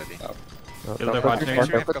 Fachas not ready. No. No, Kill don't the go watcher. too Make far,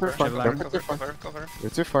 sure you don't have go too cover. far, don't go too far. Cover. You're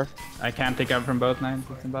too far. I can't take cover from both 9s.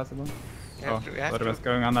 It's impossible. You Oh, have to, you have what to. was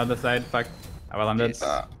going on the other side? Fuck. Oh, well, I'm dead. Yes.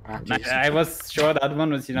 Ah, I, jeez. I was sure that one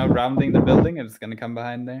was, rounding the building. It was gonna come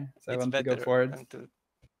behind there. So I It's want to go better forward. than to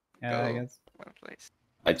Yeah, I go guess. one place.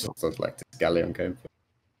 I just don't like this galleon game.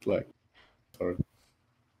 Like, sorry.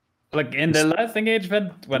 Look, in the last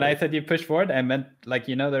engagement, when I said you push forward, I meant like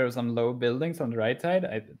there were some low buildings on the right side.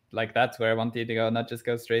 That's where I want you to go, not just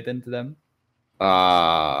go straight into them.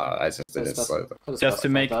 I just did it Close so. bus- close Just bus to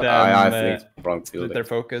like make that. them I think it's wrong split building. their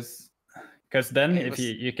focus. Because then, It if was-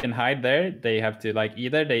 you can hide there, they have to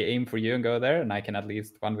either they aim for you and go there, and I can at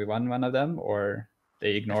least 1v1 one of them, or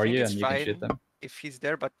they ignore think you it's and you can shoot fine. them. If he's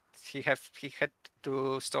there, but he had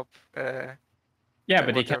to stop. Yeah, the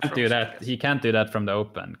but he water can't from do shooting that. us. He can't do that from the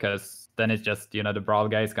open, because then it's just the brawl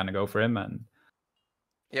guy is gonna go for him, and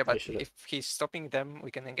Yeah, but should've- if he's stopping them,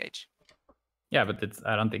 we can engage. yeah, but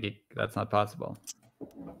I don't think that's not possible.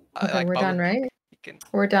 Okay, we're done, right? He can.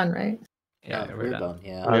 We're done, right? Yeah, Yeah, we're we're done. done.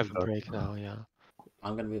 Yeah, We have a done. break now, yeah.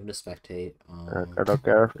 I'm gonna move to spectate. I don't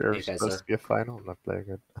care if you there's guys supposed are- to be a final. I'm not playing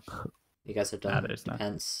it. You guys are Nah, done. there's not.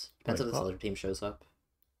 Depends Wait, if this what? other team shows up.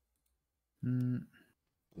 Mm, I'm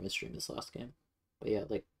gonna stream this last game. But yeah,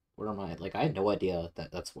 where am I? I had no idea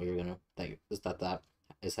that's where you're gonna that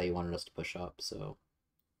is how you wanted us to push up. So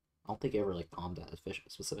I don't think you ever calmed that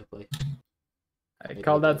specifically. I Maybe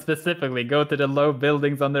call I that did. specifically. Go to the low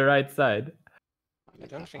buildings on the right side. I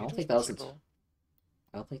don't think, I don't it think was that was possible.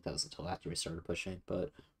 I don't think that was until after we started pushing,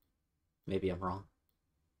 but maybe I'm wrong.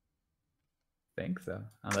 Think so.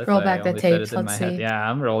 Unless Roll I back the only said tapes, it in let's my head. see. Yeah,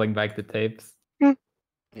 I'm rolling back the tapes. Yeah,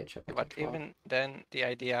 check Yeah, my but control. even then,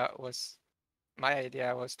 my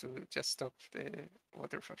idea was to just stop the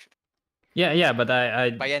water from shooting. Yeah, but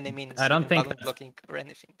I By any means. I don't even think balloon that's- blocking or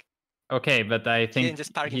anything. okay, but I didn't think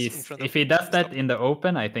just park in front of if he does that stop. in the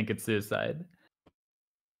open, I think it's suicide.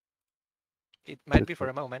 It might be for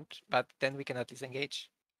a moment, but then we can at least engage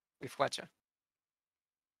with Wacha.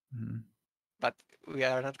 Mhm. But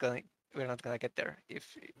we're not gonna get there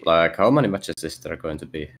if Like, how many matches is there going to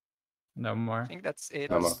be? No more. I think that's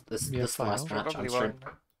it. No more. This We have this last final? match. Probably one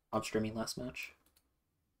I'm streaming last match.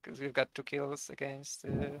 because we've got 2 kills against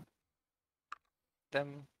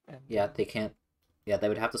them. And Yeah, they can't. Yeah, they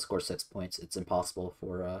would have to score 6 points. It's impossible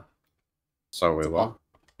for So we won.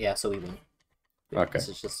 Yeah, so we win. Okay. This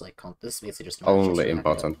is just this is basically just Only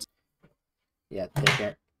important. Yeah,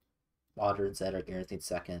 they Water and Zed are guaranteed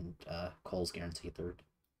second. Kohl's guaranteed third.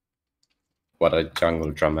 What a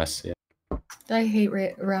jungle drum is. Yeah. I hate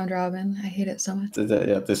round robin. I hate it so much.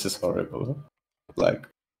 Yeah, this is horrible. Like,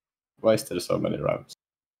 why is there so many rounds?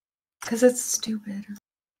 Because it's stupid.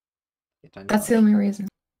 That's the only reason.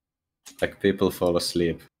 Like, people fall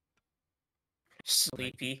asleep.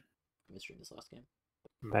 Sleepy. Mystery this last game.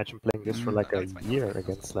 Imagine playing this for like a year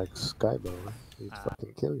against like Skybow. You'd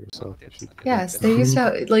fucking kill yourself. If you Yes, they used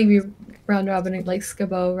to like be round robin like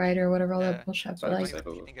Skabo, right, or whatever all that bullshit. But like,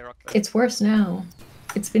 it's worse now.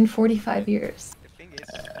 It's been 45 years. The thing is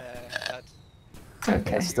that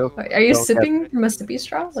Okay. Still Are you don't sipping from a sippy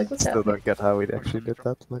straw? Like what's Still happening? don't get how we actually did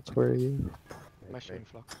that much for a year. Mushroom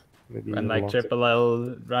flock. Maybe And even like longer. triple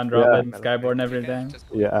L, round Yeah. robin, Skyborn every day.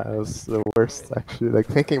 Yeah, it was the worst actually. Like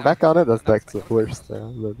thinking back on it, that's like the worst. But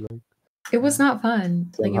like, It was not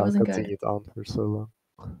fun. Like it somehow wasn't good. continued on for so long.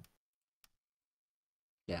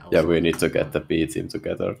 Yeah. Yeah, we need to get the B team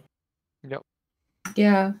together. Yep.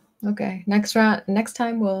 Yeah. Okay. Next time next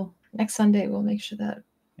Sunday we'll make sure that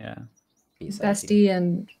Yeah. Bestie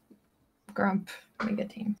and Grump make a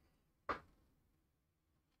team.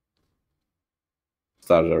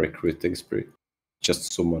 Start a recruiting spree.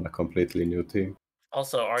 Just summon a completely new team.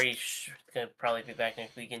 Also, Ari gonna probably be back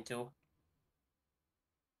next weekend too.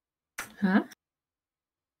 Huh?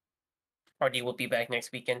 Artie will be back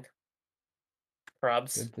next weekend.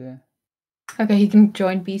 Probs. Good to... Okay, he can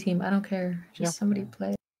join B team. I don't care. Just somebody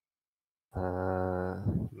play.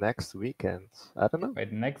 Next weekend. I don't know.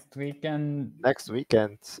 Wait, next weekend? Next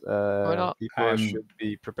weekend, not? people should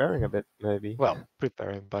be preparing a bit, maybe. Well,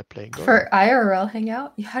 preparing by playing Go. For IRL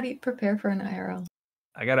hangout, how do you prepare for an IRL?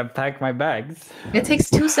 I gotta pack my bags. It takes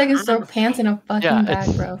 2 seconds to throw pants in a fucking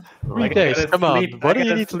bag, bro. Like, days, I gotta come on, sleep, what I do you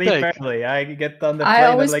gotta need to sleep take? early. I get on the plane I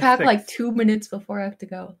always at like pack 6. like 2 minutes before I have to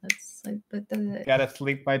go. That's like Gotta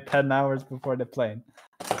sleep my 10 hours before the plane.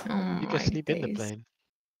 Oh You can my sleep in the days. plane.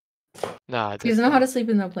 Nah, He doesn't know how to sleep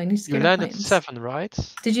in the plane. He's You scared of land at planes. 7,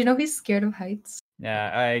 right? Did you know he's scared of heights?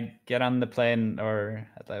 Yeah, I get on the plane or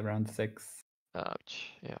at like around 6.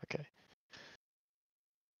 Ouch. Yeah, okay.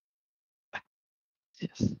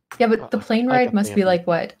 Yes. Yeah, but the plane I ride got must the be idea. like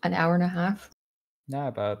what, an hour and a half? No,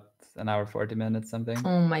 about an hour 40 minutes something.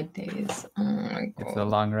 Oh my days. Oh my It's a god.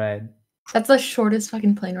 long ride. That's the shortest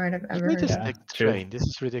fucking plane ride I've You ever may heard just of. take the true. train. This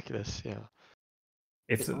is ridiculous. Yeah.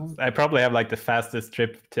 It's I probably have like the fastest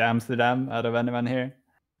trip to Amsterdam out of anyone here.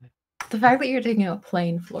 The fact that you're taking a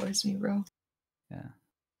plane floors me, bro. Yeah.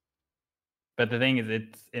 But the thing is,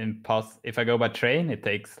 it's impossible. If I go by train, it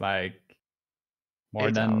takes like more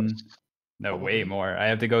 8 than hours, no, way probably. more. I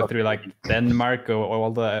have to go through like Denmark, go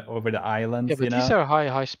all the over the islands. Yeah, but you know? these are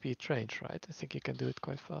high speed trains, right? I think you can do it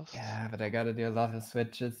quite fast. Yeah, but I gotta do a lot of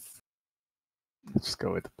switches. Just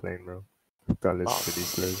go with the plane, bro. Don't listen to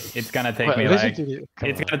these losers. It's gonna take Well, me listen like to the- come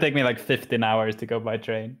it's on. gonna take me like 15 hours to go by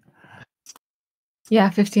train. Yeah,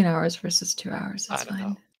 15 hours versus 2 hours. I That's don't fine.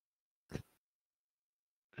 know.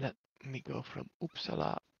 Let me go from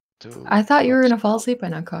Uppsala to. I thought you were gonna fall asleep by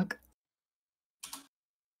now, Cock.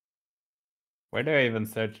 Where do I even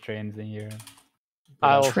search trains in Europe?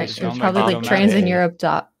 I also Train, search probably like Bahn.de.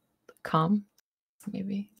 trainsineurope.com,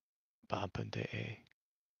 maybe. Bahn.de.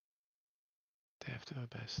 They have to do their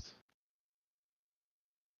best.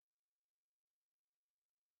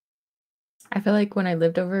 I feel like when I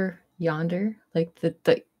lived over yonder, like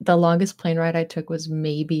the longest plane ride I took was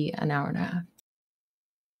maybe an hour and a half.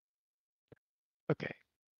 Okay.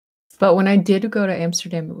 But when I did go to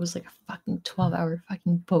Amsterdam, it was like a fucking 12-hour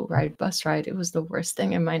fucking boat ride, bus ride. It was the worst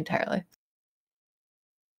thing in my entire life.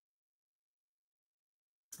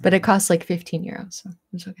 But it cost like 15 euros, so it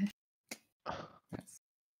was okay.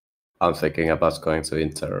 I'm thinking about going to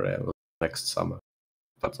Interrail next summer,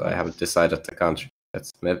 but I haven't decided the country.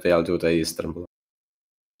 Maybe I'll do the Eastern Bloc.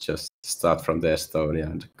 Just start from the Estonia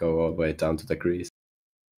and go all the way down to the Greece.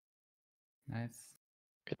 Nice.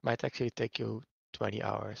 It might actually take you 20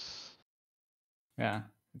 hours. Yeah.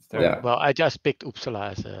 Yeah. Well, I just picked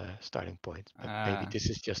Uppsala as a starting point, but maybe Ah. this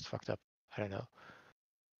is just fucked up. I don't know.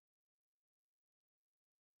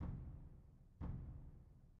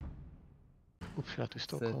 Uppsala to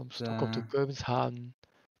Stockholm, Stockholm to Köpenhamn.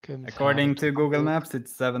 According to Google Maps,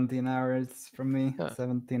 it's 17 hours from me. Yeah.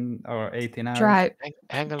 17 or 18 hours.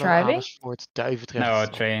 Hengelo, Driving? Amersfoort, Duivendrecht. No, is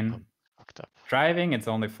train. also fucked up. Driving, it's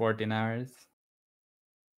only 14 hours.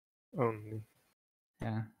 Only.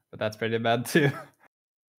 Yeah, but that's pretty bad too.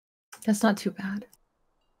 That's not too bad.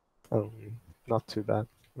 Only. Not too bad.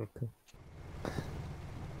 Okay.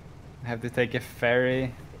 I have to take a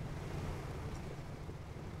ferry.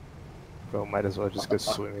 Bro, might as well just go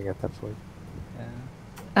swimming at that point.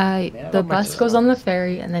 Yeah. The bus goes on the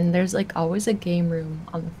ferry, and then there's like always a game room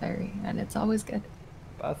on the ferry, and it's always good.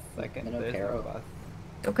 Bus, second. Minnow There's Caro. a bus.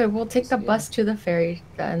 Okay, we'll take the Yeah. bus to the ferry,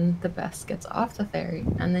 then the bus gets off the ferry,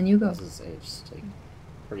 and then you go. This is just like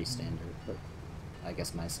pretty standard, but I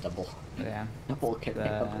guess mine's double. Yeah. Double carry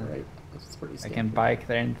over, right? It's pretty I standard. can bike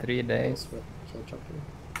there in 3 days.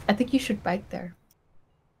 I think you should bike there.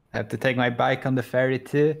 I have to take my bike on the ferry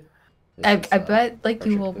too. I bet like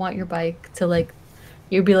you will want your bike to like,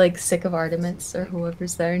 you'll be like sick of Artemis or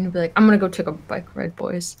whoever's there, and you'll be like, I'm gonna go take a bike ride,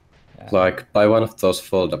 boys. Like, buy one of those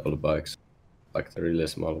foldable bikes. Like the really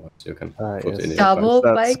small ones you can put in your Double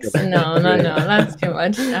bike. bikes? No, that's too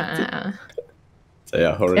much. Uh-uh. So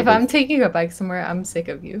yeah, horrible. If I'm taking a bike somewhere, I'm sick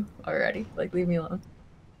of you already. Like, leave me alone.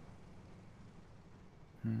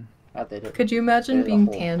 Could you imagine being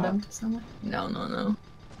tandem to someone? No.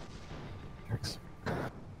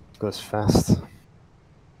 Goes fast.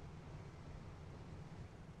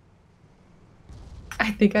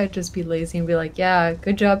 I think I'd just be lazy and be like, yeah,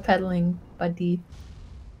 good job pedaling, buddy.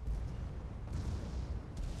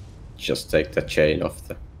 Just take the chain off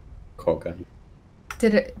the cog and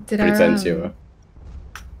Did pretend you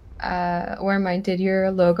Whereami, did your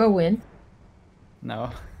logo win? No.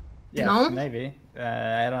 Yeah, No? maybe.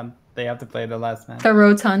 I don't. They have to play the last match. The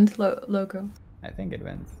rotund logo. I think it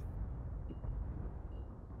wins.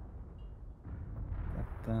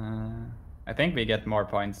 But, I think we get more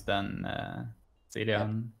points than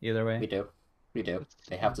xedeon either way. We do.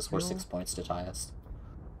 They have to score 6 points to tie us,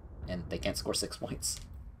 and they can't score 6 points.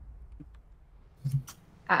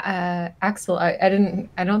 Axel, I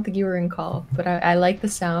don't think you were in call, but I like the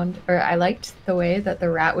sound, or I liked the way that the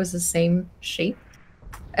rat was the same shape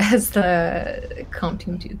as the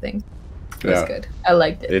comp-team-2 thing. It was good. I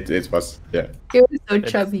liked it. It was, yeah. It was so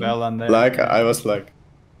chubby. Well on there. Like, I was like,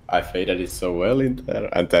 I faded it so well in there,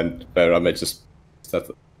 and then Whereami just that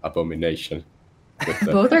abomination.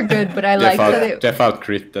 Both are good, but I like that it... Default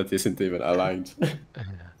crit that isn't even aligned.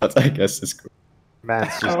 But I guess it's good.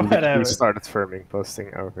 Man's just literally started firming,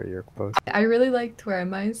 posting over your post. I really liked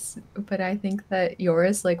Whereami's, but I think that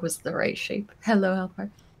yours like was the right shape. Hello,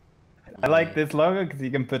 Hellfire. I like this logo because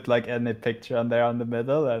you can put like any picture on there on the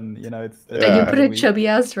middle, and you know it's. And you put a chubby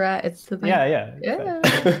ass rat. It's the thing. Yeah.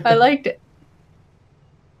 Yeah, I liked it.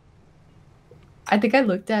 I think I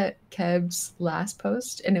looked at Keb's last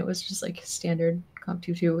post, and it was just like standard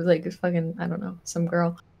comp-team-2. It was like fucking, I don't know, some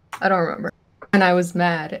girl. I don't remember. And I was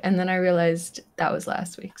mad, and then I realized that was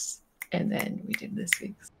last week's, and then we did this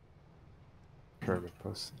week's. Perfect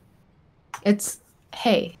post. It's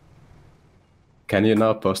hey. Can you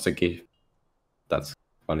now post a GIF? That's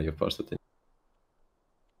funny you posted it.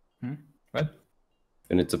 What?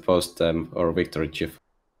 You need to post or victory GIF.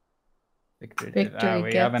 Victory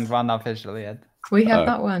we gifts. haven't won officially yet. We have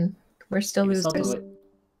not won. We're still losers.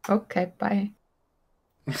 Okay, bye.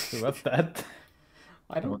 What's that?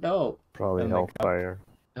 I don't know. Probably Hellfire.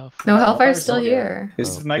 No, Hellfire's still here.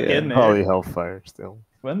 He's snuck in there. Probably Hellfire still.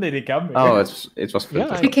 When did he come here? Oh, it was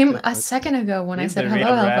filtered. He came a second ago when I said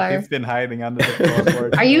hello, Hellfire. He's been hiding under the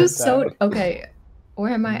floorboard. Are you so okay?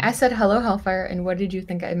 Where am I? I said hello, Hellfire, and what did you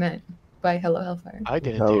think I meant by hello, Hellfire? I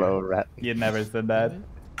didn't. Hello, rat. You never said that.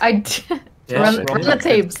 I did. Run the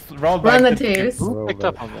tapes. Run the tapes. Who picked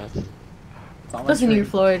up on that? Listen to you,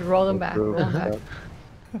 Floyd. Roll them back. Roll them back.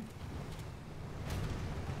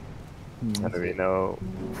 How do we know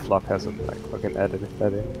Flop hasn't like fucking edited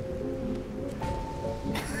that in?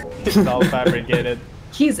 It's all fabricated.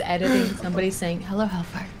 He's editing somebody saying hello,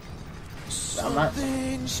 Hellfire. I'm not.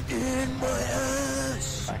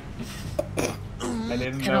 I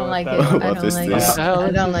didn't I know don't like it. that I was. don't like it.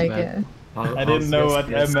 I don't like it. I didn't know what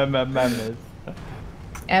MMMM is.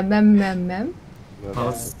 MMMM?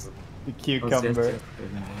 The cucumber.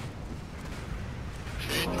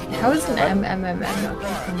 How is an MMMM not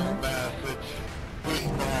cucumber?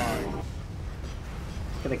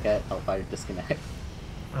 Gonna get Hellfire disconnect.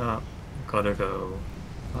 Gotta go.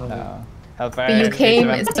 No. Hellfire. But you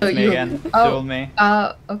came, so you. Again. Oh, me.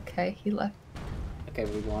 Okay, he left. Okay,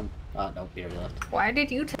 we won. No, he already left. Why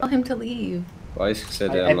did you tell him to leave? Why is he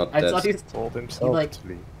said I'm not I dead? thought he's Told he himself like to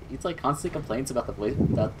leave. he's like constantly complains about the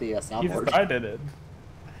soundboard. He started it.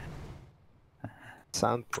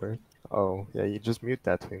 Soundboard. Oh, yeah, you just mute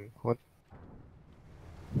that thing. What?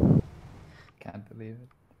 Can't believe it.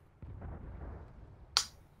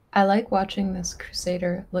 I like watching this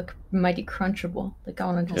Crusader look mighty crunchable. Like I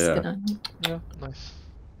want to just Yeah. get on. Yeah, nice.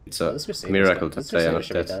 It's a miracle that they are not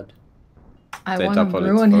dead. I They want to double it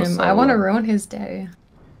ruin for him. so I want to long. ruin his day.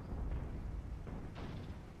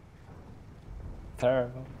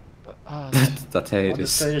 Terrible. That hate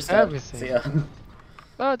Just is. say your Everything. See ya.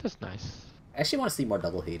 Oh, that's nice. I actually want to see more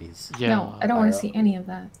double Hades. Yeah. No, I don't want to see any of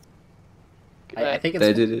that. I think it's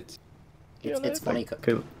They did it. It's funny.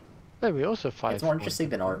 Kill. But we also fight. It's more interesting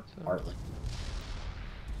than Artling.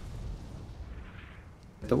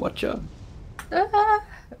 The Watcher.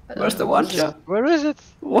 Where's the Watcher? Where is it?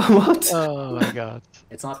 What? Oh my god.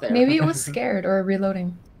 It's not there. Maybe it was scared or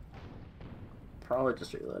reloading. Probably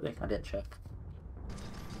just reloading. I didn't check.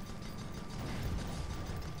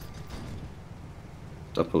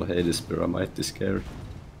 Double Hades Spear might be scary.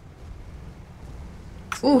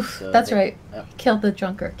 Oof, So that's they- right. Yep. Killed the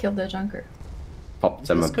junker. Killed the junker. Pop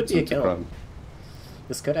them This up could be a into kill. ground.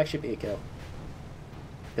 This could actually be a kill.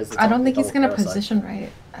 'Cause it's I on don't the think he's double gonna parasite. position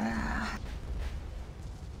right. Ah.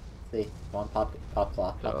 See, one pop claw,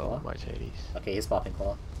 pop Oh, claw. my Hades. Okay, he's popping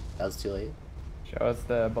claw. That was too late. Show us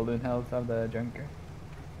the balloon health of the junker.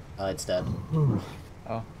 It's dead.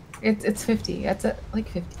 Oh. It's 50. That's at like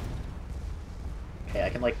 50. Okay, I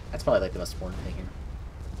can like. That's probably like the most important thing here.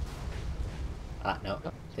 Ah, no.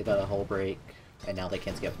 They got a whole break, and now they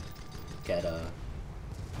can't get Yeah,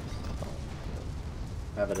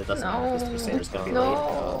 but it doesn't matter because the Crusader's gonna be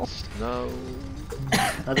No. No.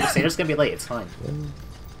 late. No, the Crusader's gonna be late. It's fine.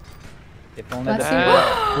 If only Let's the see.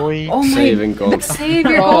 Boink. Oh my! Saving gold. Save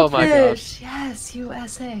your Oh my God. goldfish. Yes,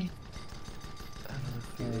 USA.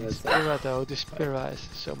 Spira though, the Spira is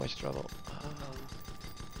in so much trouble.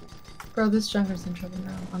 Bro, this junker's in trouble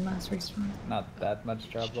now. Unless respawn. not that much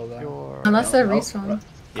trouble though. Your Unless they're no. respawn.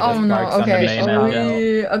 He Oh just no. barks on the Okay. main Oh,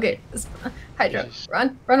 engine. yeah. Okay. Hydra, Just-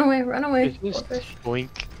 run away, run away, It's just goldfish.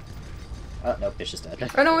 boink. Oh no, fish is dead.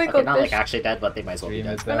 Run away, Okay, not like goldfish. actually dead, but they might as well be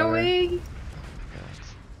Stream dead. is Run over. away.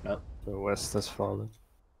 The West has fallen.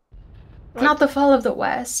 Not the fall of the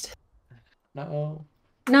West. No.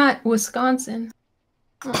 Not Wisconsin.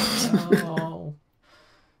 Oh,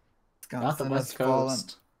 No. Not the Wisconsin West has fallen.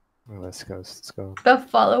 Coast. The West Coast, let's go. the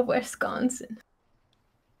fall of Wisconsin.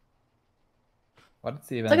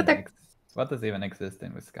 What's even Look at that- what does even exist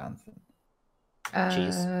in Wisconsin?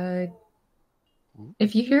 Cheese.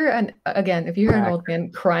 If you hear an old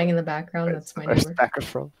man crying in the background, that's my Where's neighbor. Packer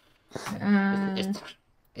from?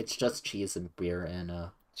 It's just cheese and beer and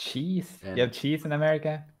Cheese? And- You have cheese in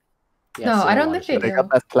America? yeah, No, so I a don't lot think of they shit. They do. got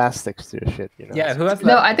that plastic shit, you know. Yeah, who has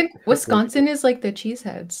No, that? I think Wisconsin is like the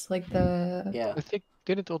cheeseheads, like the Yeah. I think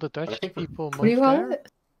didn't all the I Dutch think- people what do you move call there?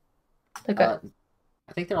 it? Like a,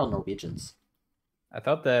 I think they're all Norwegians. I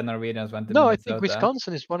thought the Norwegians went to No, I Minnesota. think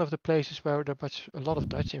Wisconsin is one of the places where there's a lot of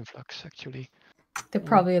Dutch influx actually. they're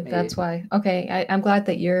probably that's why. Okay, I'm glad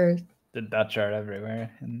that you're The Dutch are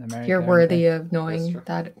everywhere in America. you're aren't worthy they? of knowing true.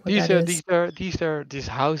 that what These that are is. these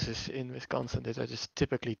houses in Wisconsin that are just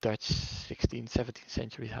typically Dutch 16th, 17th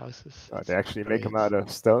century houses. Oh, It's they actually make them great. out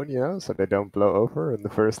of stone, you know, so they don't blow over, and the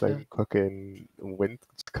first like Yeah. fucking wind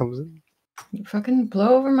comes in. You fucking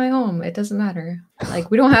blow over my home. It doesn't matter.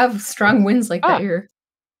 Like we don't have strong winds like that Ah. here.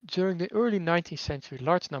 During the early 19th century,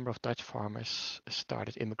 large number of Dutch farmers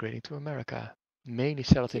started immigrating to America, mainly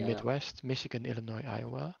settled in Yeah. Midwest, Michigan, Illinois,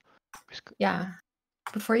 Iowa. Yeah.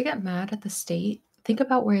 Before you get mad at the state, think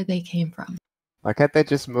about where they came from. Why can't they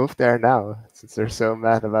just move there now, since they're so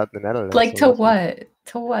mad about the Netherlands? Like to Honestly. what?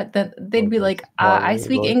 To what? Then they'd be Well, like, that's I probably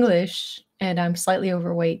speak like- English and I'm slightly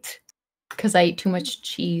overweight because I ate too much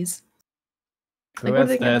cheese. Who Like, what are has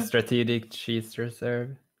they the gonna- strategic cheese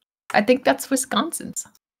reserve? I think that's Wisconsin's.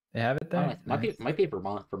 They have it Oh, there? it might be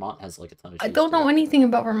Vermont. Vermont has like a ton of cheese. I don't know too. anything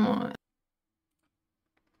about Vermont.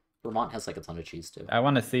 Vermont has like a ton of cheese too. I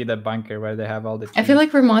want to see the bunker where they have all the cheese. I feel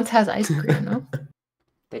like Vermont has ice cream, no?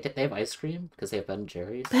 They have ice cream because they have Ben and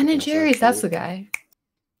Jerry's. Ben They and also have Jerry's, that's cheese. the guy.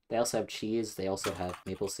 They also have cheese. They also have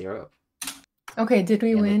maple syrup. Okay, did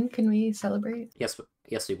we Yeah, win? Can we celebrate? Yes,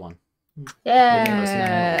 we won.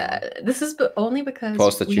 Yeah. This is only because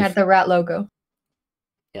Post we had achieve. the rat logo.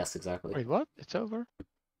 Yes, exactly. Wait, what? It's over?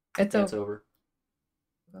 It's Yeah, over. it's over.